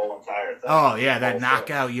gif of the whole entire thing. Oh yeah, that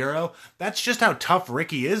knockout Euro. That's just how tough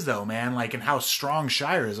Ricky is, though, man. Like, and how strong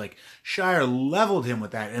Shire is. Like, Shire leveled him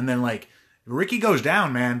with that, and then like Ricky goes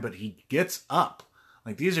down, man, but he gets up.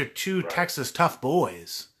 Like, these are two Texas tough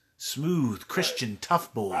boys, smooth Christian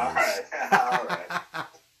tough boys. All right.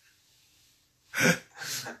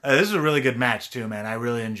 This is a really good match too, man. I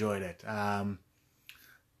really enjoyed it.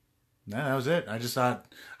 No, that was it. I just thought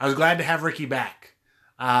I was glad to have Ricky back.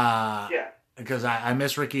 Because I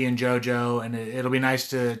miss Ricky and JoJo, and it'll be nice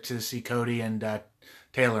to see Cody and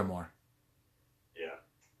Taylor more. Yeah.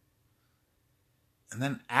 And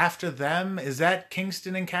then after them, is that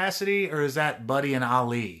Kingston and Cassidy, or is that Buddy and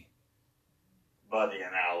Ali? Buddy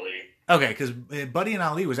and Ali. Okay, because Buddy and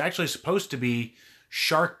Ali was actually supposed to be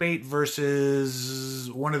Sharkbait versus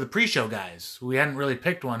one of the pre-show guys. We hadn't really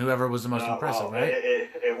picked one, whoever was the most impressive, right?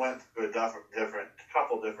 It went through a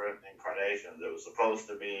couple different incarnations. It was supposed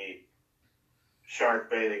to be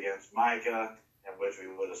Sharkbait against Micah, in which we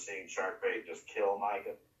would have seen Sharkbait just kill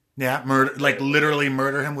Micah. Yeah, literally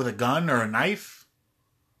murder him with a gun or a knife?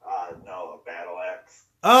 No, a battle axe.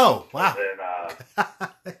 Oh, wow.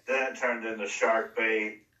 Then it turned into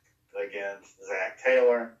Sharkbait against Zach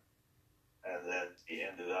Taylor. And then he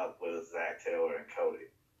ended up with Zach Taylor and Cody.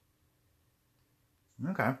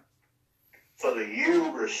 Okay. So the U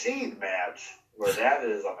Rashid match, where that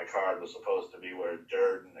is on the card, was supposed to be where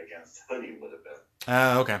Durden against Hoodie would have been.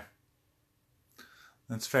 Okay.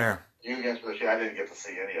 That's fair. You against Rashid, I didn't get to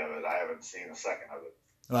see any of it. I haven't seen a second of it.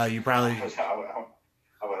 Well, you probably...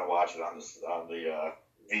 I'm going to watch it on the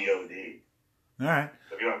VOD. All right.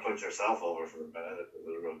 If you want to put yourself over for a minute, if it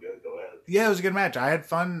was real good, go ahead. Yeah, it was a good match. I had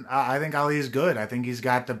fun. I think Ali is good. I think he's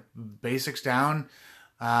got the basics down.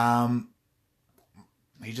 I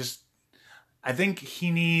think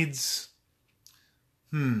he needs...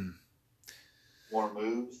 More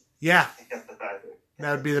moves? Yeah.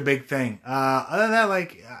 That would be the big thing. Other than that,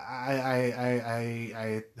 like,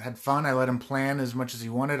 I had fun. I let him plan as much as he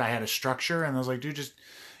wanted. I had a structure, and I was like, dude,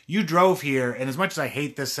 you drove here, and as much as I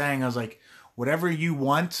hate this saying, I was like, whatever you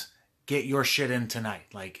want, get your shit in tonight.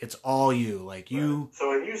 Like, it's all you. Like, you... So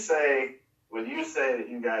when you say that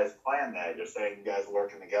you guys planned that, you're saying you guys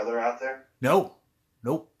working together out there? No.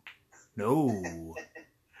 Nope. No.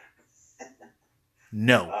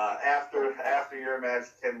 No. After your match,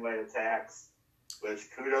 10-way attacks, which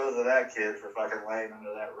kudos to that kid for fucking laying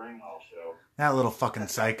under that ring all show. That little fucking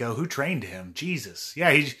psycho. Who trained him? Jesus.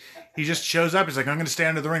 Yeah, he just shows up. He's like, I'm going to stay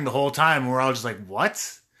under the ring the whole time. And we're all just like,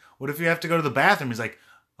 what? What if you have to go to the bathroom? He's like,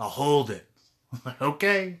 I'll hold it. I'm like,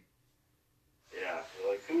 okay. Yeah,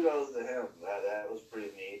 like kudos to him. That was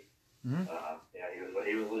pretty neat. Mm-hmm.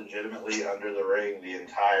 He was legitimately under the ring the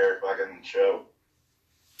entire fucking show.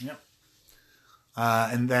 Yep.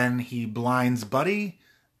 And then he blinds Buddy.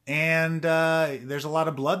 and there's a lot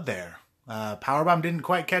of blood there. Powerbomb didn't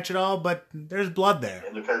quite catch it all, but there's blood there.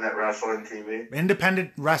 Independent Wrestling TV.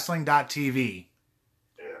 IndependentWrestling.tv.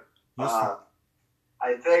 Yeah.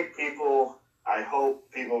 I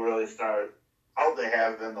hope people really start. I hope they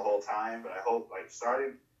have been the whole time, but I hope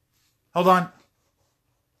starting. Hold on.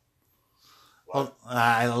 Well,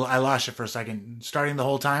 I lost you for a second. Starting the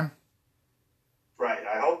whole time? Right.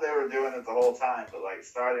 I hope they were doing it the whole time, but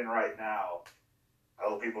starting right now, I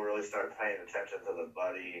hope people really start paying attention to the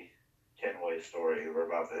Buddy Kenway story. We're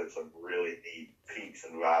about to hit some really neat peaks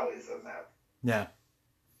and valleys in that. Yeah.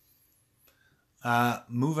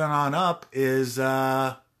 Moving on up is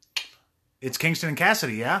it's Kingston and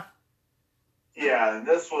Cassidy, yeah? Yeah, and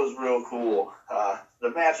this was real cool. The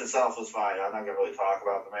match itself was fine. I'm not gonna really talk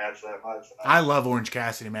about the match that much. I love Orange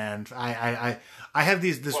Cassidy, man. I have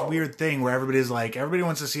this weird thing where everybody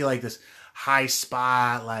wants to see this high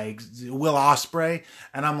spot Will Ospreay,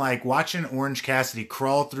 and I'm watching Orange Cassidy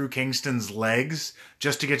crawl through Kingston's legs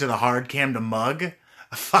just to get to the hard cam to mug.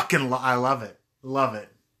 I love it. Love it.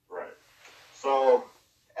 Right. So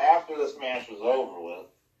after this match was over with,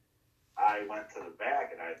 I went to the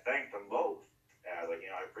back and I thanked them both. And I was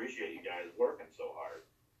I appreciate you guys working so hard.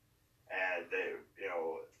 And they,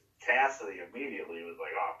 Cassidy immediately was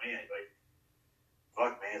oh man,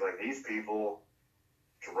 fuck man, these people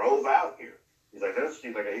drove out here. He said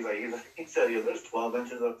there's 12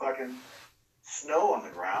 inches of fucking snow on the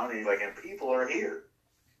ground. He's and people are here.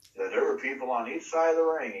 He said there were people on each side of the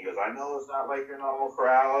ring. He goes, I know it's not your normal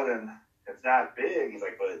crowd and it's not big. He's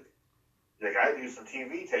but I do some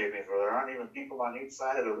TV tapings where there aren't even people on each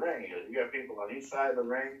side of the ring. He goes, you got people on each side of the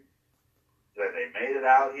ring. They made it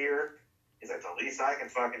out here. He's the least I can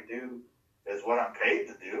fucking do is what I'm paid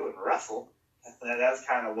to do and wrestle. And that's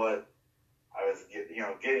kind of what I was,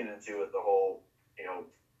 getting into with the whole,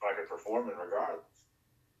 fucking performing regardless.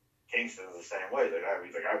 Kingston is the same way.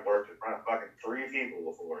 I've worked in front of fucking 3 people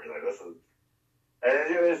before. This is,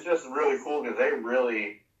 and it was just really cool because they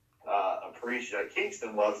really appreciate.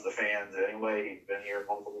 Kingston loves the fans anyway. He's been here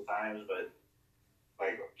multiple times, but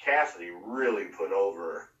Cassidy really put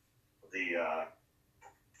over the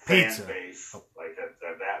fan base.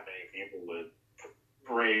 That many people would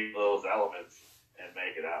brave those elements and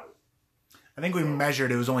make it out. I think we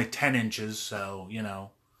measured it was only 10 inches, so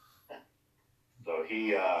So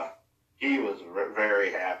he was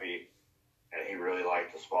very happy, and he really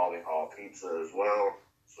liked the Spalding Hall pizza as well.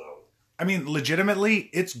 So I mean,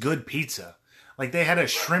 legitimately, it's good pizza. They had a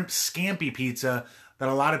shrimp scampi pizza that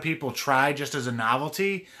a lot of people tried just as a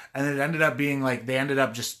novelty, and it ended up being they ended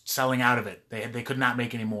up just selling out of it. They could not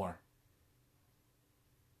make any more.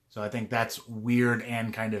 So I think that's weird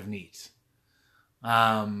and kind of neat.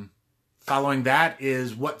 Following that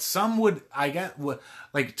is what some would,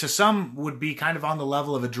 to some would be kind of on the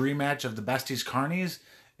level of a dream match of the Besties Carnies,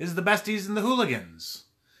 is the Besties and the Hooligans.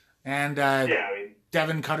 And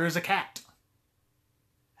Devin Cutter is a cat.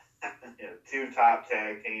 2 top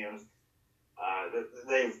tag teams.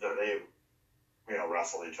 They've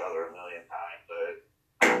wrestled each other a million times.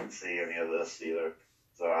 I didn't see any of this either.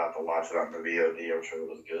 So I'll have to watch it on the VOD. I'm sure it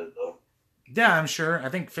was good, though. Yeah, I'm sure. I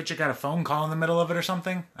think Fitchett got a phone call in the middle of it or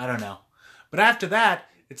something. I don't know. But after that,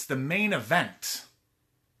 it's the main event.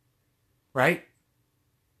 Right?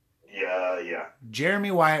 Yeah.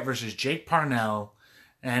 Jeremy Wyatt versus Jake Parnell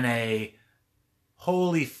and a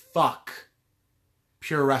holy fuck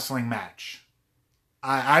pure wrestling match.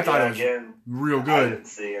 I thought it was real good. I didn't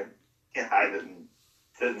see it. Yeah, I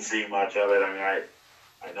didn't see much of it. I mean,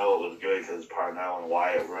 I know it was good because Parnell and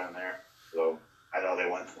Wyatt were in there. So I know they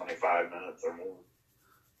went 25 minutes or more.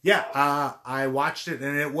 Yeah, I watched it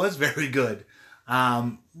and it was very good.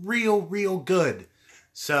 Real good.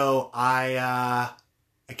 So I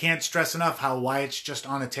can't stress enough how Wyatt's just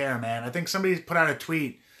on a tear, man. I think somebody put out a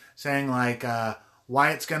tweet saying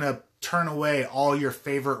Wyatt's gonna turn away all your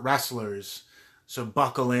favorite wrestlers, so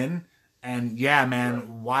buckle in. And yeah,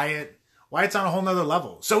 man, right. Wyatt's on a whole nother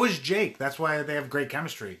level. So is Jake. That's why they have great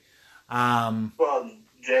chemistry. Well,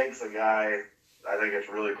 Jake's a guy. I think it's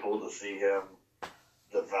really cool to see him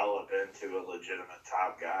develop into a legitimate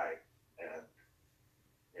top guy. And,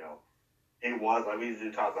 he was,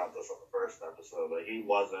 we talked about this on the first episode, but he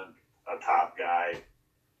wasn't a top guy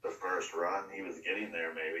the first run. He was getting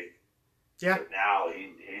there, maybe. Yeah. But now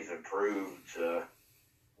he's improved to a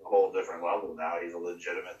whole different level. Now he's a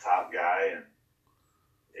legitimate top guy, and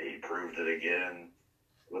he proved it again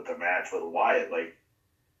with the match with Wyatt.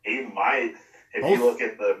 He might, if you look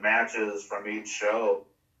at the matches from each show,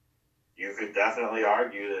 you could definitely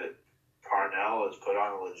argue that Parnell has put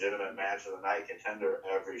on a legitimate match of the night contender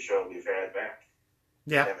every show we've had back.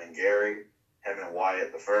 Yeah. Him and Gary. him and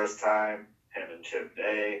Wyatt the first time, him and Chip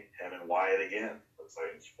Day, him and Wyatt again. Looks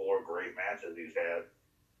like it's 4 great matches he's had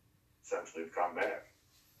since we've come back.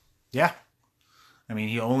 Yeah. I mean,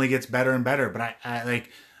 he only gets better and better, but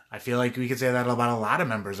I feel like we could say that about a lot of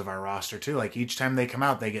members of our roster too. Like each time they come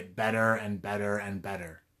out, they get better and better and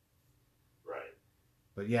better. Right.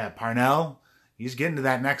 But yeah, Parnell, he's getting to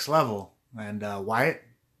that next level. And Wyatt,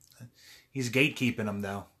 he's gatekeeping him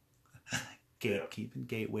though. Gatekeeping,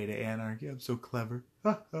 gateway to anarchy. I'm so clever.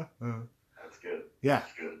 That's good. Yeah.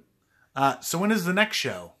 That's good. So when is the next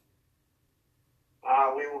show?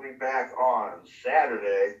 We will be back on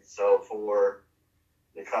Saturday. So for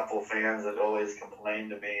the couple fans that always complain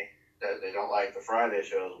to me that they don't like the Friday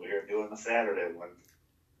shows, we are doing the Saturday one.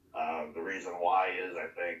 The reason why is I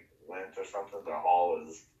think Lent or something, the hall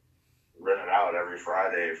is rented out every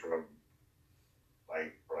Friday for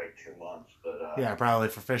like 2 months. But yeah, probably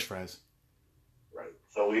for fish fries. Right.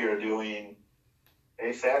 So we are doing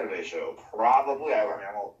a Saturday show. Probably, I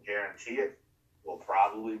won't guarantee it, will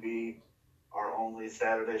probably be our only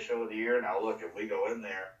Saturday show of the year. Now look, if we go in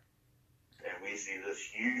there and we see this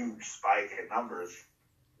huge spike in numbers,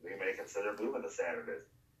 we may consider moving to Saturdays.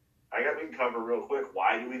 We can cover real quick.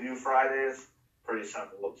 Why do we do Fridays? Pretty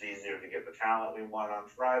simple. It's easier to get the talent we want on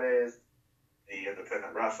Fridays. The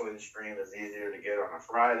independent wrestling stream is easier to get on a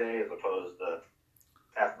Friday as opposed to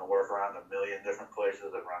having to work around a million different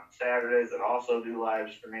places that run Saturdays that also do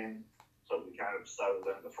live stream. So we kind of settled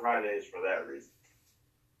into Fridays for that reason.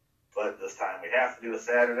 But this time we have to do a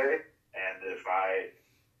Saturday, and if I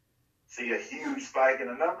see a huge spike in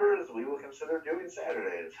the numbers, we will consider doing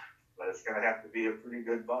Saturdays. But it's going to have to be a pretty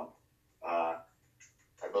good bump.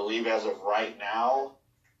 I believe as of right now,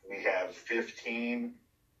 we have 15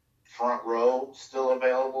 front row still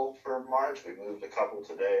available for March. We moved a couple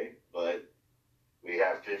today, but we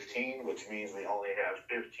have 15, which means we only have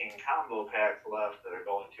 15 combo packs left that are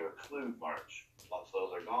going to include March. Once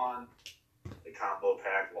those are gone, the combo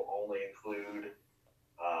pack will only include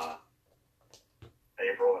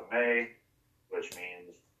April and May, which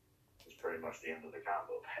means it's pretty much the end of the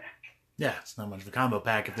combo pack. Yeah, it's not much of a combo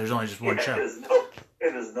pack if there's only just one show.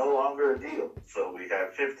 It is no longer a deal. So we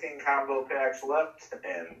have 15 combo packs left,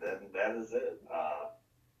 and then that is it.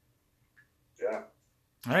 Yeah.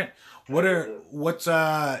 All right. What's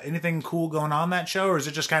anything cool going on that show, or is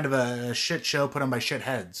it just kind of a shit show put on by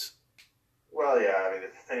shitheads? Well, yeah. I mean,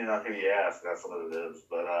 depending on who you ask, that's what it is.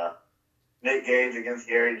 But Nick Gage against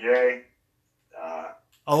Gary J. I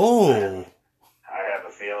have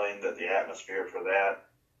a feeling that the atmosphere for that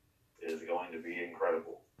is going to be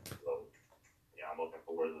incredible. So, yeah, I'm looking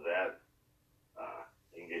forward to that.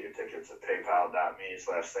 You can get your tickets at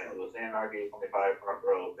paypal.me/St. Louis Anarchy, 25 front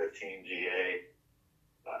row, 15 GA.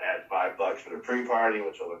 Add $5 for the pre-party,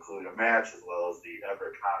 which will include a match, as well as the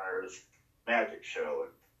Everett Connors Magic Show.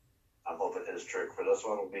 And I'm hoping his trick for this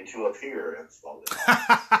one will be to appear and slowly.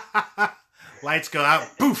 Lights go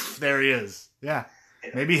out, poof, there he is. Yeah.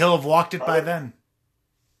 Maybe he'll have walked it by then.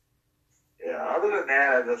 Yeah, other than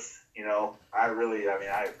that,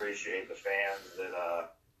 I appreciate the fans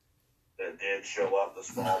that did show up to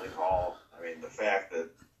Spalding Hall. I mean, the fact that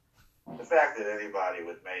anybody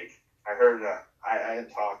would make, I heard, I hadn't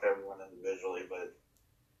talked to everyone individually, but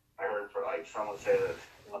I heard someone say that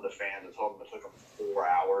one of the fans had told them it took them 4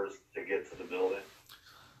 hours to get to the building.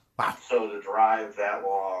 Wow. So to drive that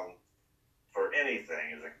long for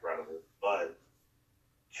anything is incredible, but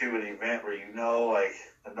to an event where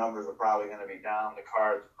the numbers are probably going to be down, the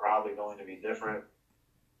cards are probably going to be different,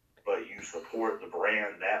 but you support the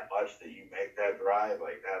brand that much that you make that drive,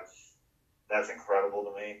 that's incredible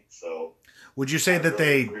to me. So would you say that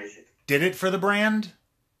they did it for the brand?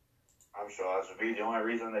 I'm sure that would be the only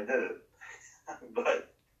reason they did it. But,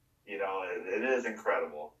 it is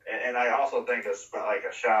incredible. And I also think a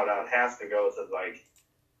shout out has to go to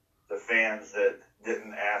the fans that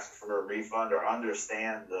didn't ask for a refund or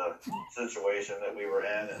understand the situation that we were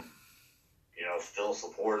in and, still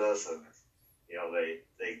support us and,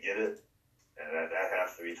 they get it. And that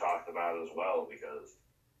has to be talked about as well because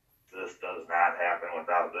this does not happen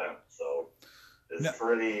without them. So it's a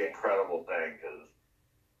pretty incredible thing because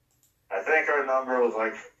I think our number was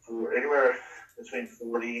anywhere between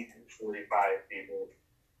 40 and 45 people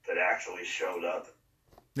that actually showed up.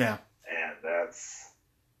 Yeah. And that's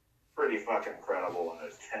pretty fucking incredible when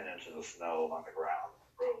there's 10 inches of snow on the ground.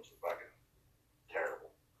 The roads are fucking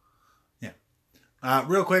terrible. Yeah.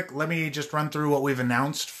 Real quick, let me just run through what we've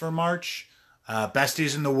announced for March.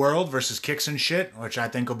 Besties in the World versus Kicks and Shit, which I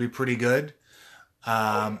think will be pretty good.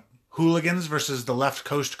 Hooligans versus the Left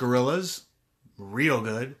Coast Gorillas. Real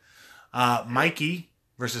good. Mikey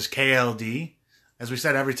versus KLD. As we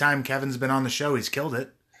said, every time Kevin's been on the show, he's killed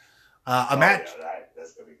it. Match. Yeah,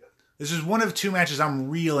 that's going to be good. This is one of 2 matches I'm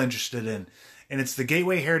real interested in. And it's the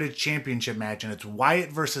Gateway Heritage Championship match. And it's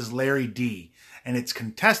Wyatt versus Larry D. And it's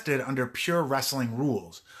contested under pure wrestling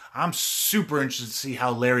rules. I'm super interested to see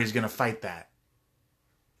how Larry's going to fight that.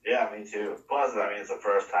 Yeah, me too. Plus, I mean, it's the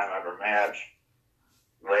first time ever match.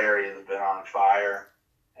 Larry has been on fire.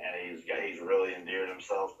 And he's really endeared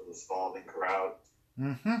himself to the Spalding crowd.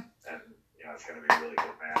 Mm-hmm. And, it's going to be a really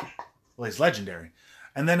good match. Well, he's legendary.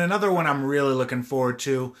 And then another one I'm really looking forward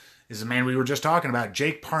to is the man we were just talking about,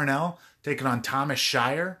 Jake Parnell, taking on Thomas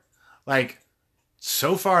Shire. Like,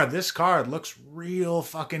 so far, this card looks real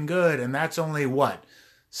fucking good. And that's only,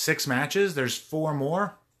 6 matches? There's 4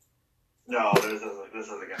 more? No, this isn't going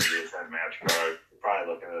to be a 10-match card. You're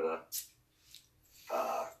probably looking at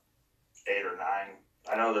a 8 or 9.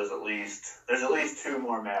 I know there's at least 2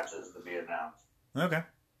 more matches to be announced. Okay.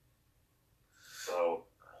 So,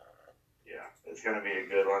 yeah, it's going to be a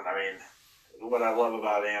good one. I mean, what I love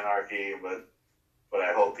about Anarchy, but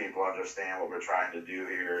I hope people understand what we're trying to do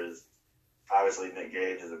here is, obviously Nick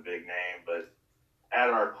Gage is a big name, but at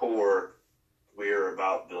our core, we're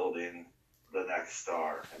about building the next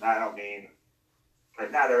star. And I don't mean,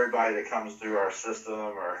 like, not everybody that comes through our system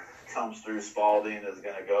or comes through Spalding is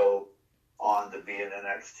going to go on to be in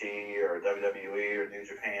NXT or WWE or New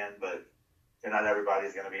Japan, but not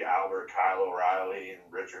everybody's going to be Albert, Kyle O'Reilly, and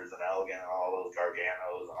Richards and Elgin and all those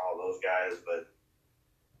Garganos and all those guys. But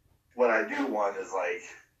what I do want is, like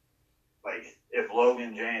if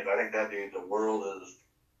Logan James, I think that dude, the world is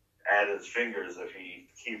at his fingers if he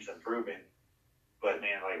keeps improving. But,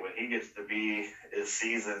 man, like, when he gets to be as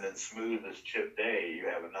seasoned and smooth as Chip Day, you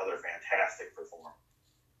have another fantastic performer.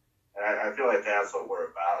 And I feel like that's what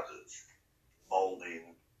we're about, is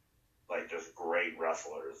molding, like, just great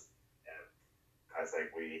wrestlers. I think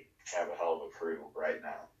we have a hell of a crew right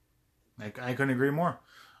now. I couldn't agree more.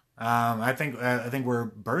 I think we're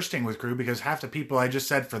bursting with crew because half the people I just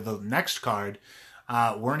said for the next card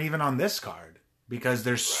weren't even on this card because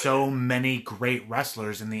there's so many great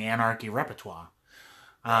wrestlers in the Anarchy repertoire.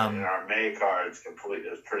 And our May card is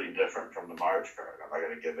pretty different from the March card. I'm not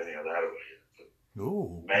going to give any of that away yet.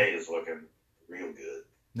 Ooh. May is looking real good.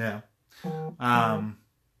 Yeah.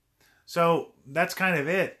 So that's kind of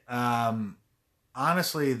it.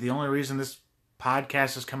 Honestly, the only reason this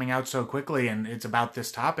podcast is coming out so quickly and it's about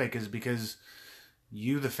this topic is because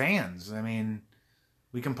you, the fans. I mean,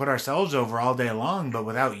 we can put ourselves over all day long, but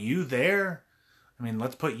without you there, I mean,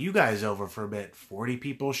 let's put you guys over for a bit. 40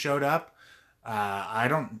 people showed up. I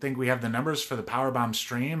don't think we have the numbers for the Powerbomb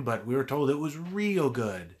stream, but we were told it was real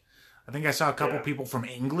good. I think I saw a couple people from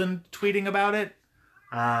England tweeting about it.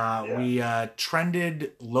 We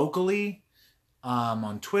trended locally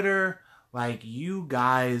on Twitter. Like, you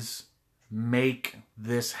guys make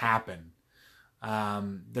this happen.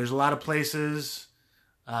 There's a lot of places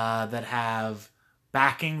that have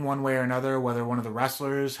backing one way or another, whether one of the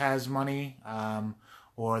wrestlers has money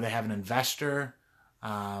or they have an investor,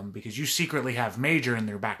 because you secretly have Major in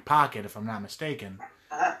their back pocket, if I'm not mistaken.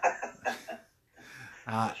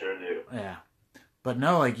 Sure do. Yeah. But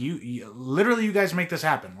no, like, you literally, you guys make this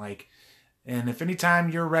happen. Like, and if anytime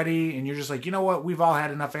you're ready and you're just like, you know what, we've all had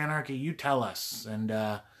enough Anarchy, you tell us.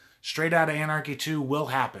 And Straight Outta Anarchy 2 will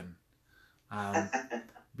happen.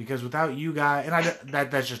 Because without you guys, and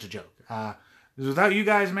that's just a joke. Without you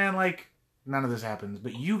guys, man, like, none of this happens.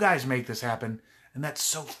 But you guys make this happen, and that's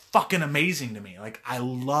so fucking amazing to me. Like, I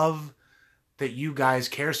love that you guys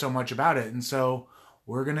care so much about it. And so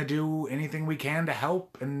we're going to do anything we can to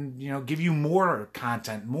help and, give you more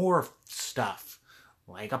content, more stuff.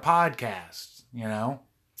 Like a podcast, Speaking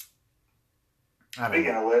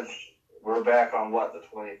of which, we're back on the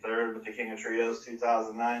 23rd with the King of Trios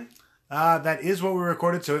 2009? That is what we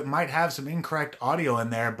recorded, so it might have some incorrect audio in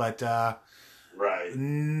there, but right.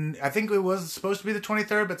 I think it was supposed to be the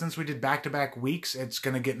 23rd, but since we did back-to-back weeks, it's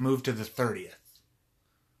going to get moved to the 30th.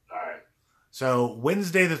 All right. So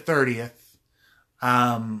Wednesday the 30th,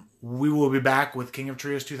 we will be back with King of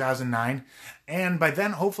Trios 2009. And by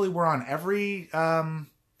then, hopefully, we're on every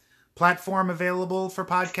platform available for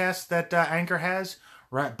podcasts that Anchor has.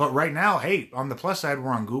 Right, but right now, hey, on the plus side,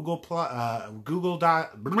 we're on Google.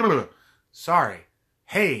 Sorry.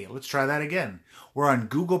 Hey, let's try that again. We're on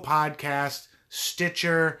Google Podcast,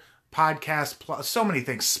 Stitcher, Podcast Plus, so many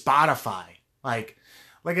things. Spotify. Like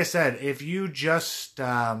I said, if you just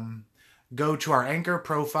go to our Anchor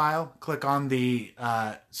profile, click on the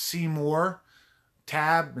See More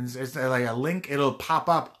tab, and it's like a link. It'll pop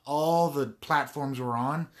up all the platforms we're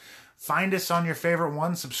on. Find us on your favorite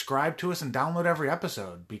one, subscribe to us, and download every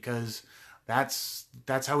episode, because That's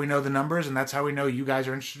how we know the numbers, and that's how we know you guys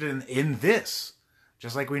are interested in this.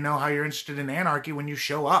 Just like we know how you're interested in anarchy when you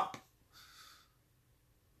show up.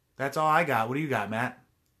 That's all I got. What do you got, Matt?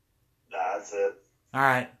 Nah, that's it. All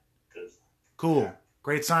right. Cool. Yeah.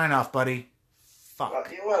 Great sign off, buddy. Fuck. Well,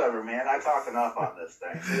 whatever, man. I talk enough on this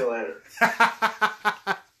thing. See you later.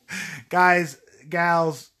 Guys,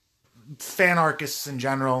 gals, fanarchists in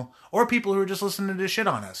general, or people who are just listening to shit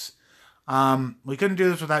on us. We couldn't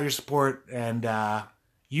do this without your support, and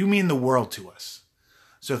you mean the world to us.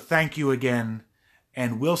 So thank you again,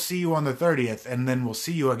 and we'll see you on the 30th, and then we'll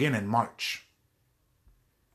see you again in March.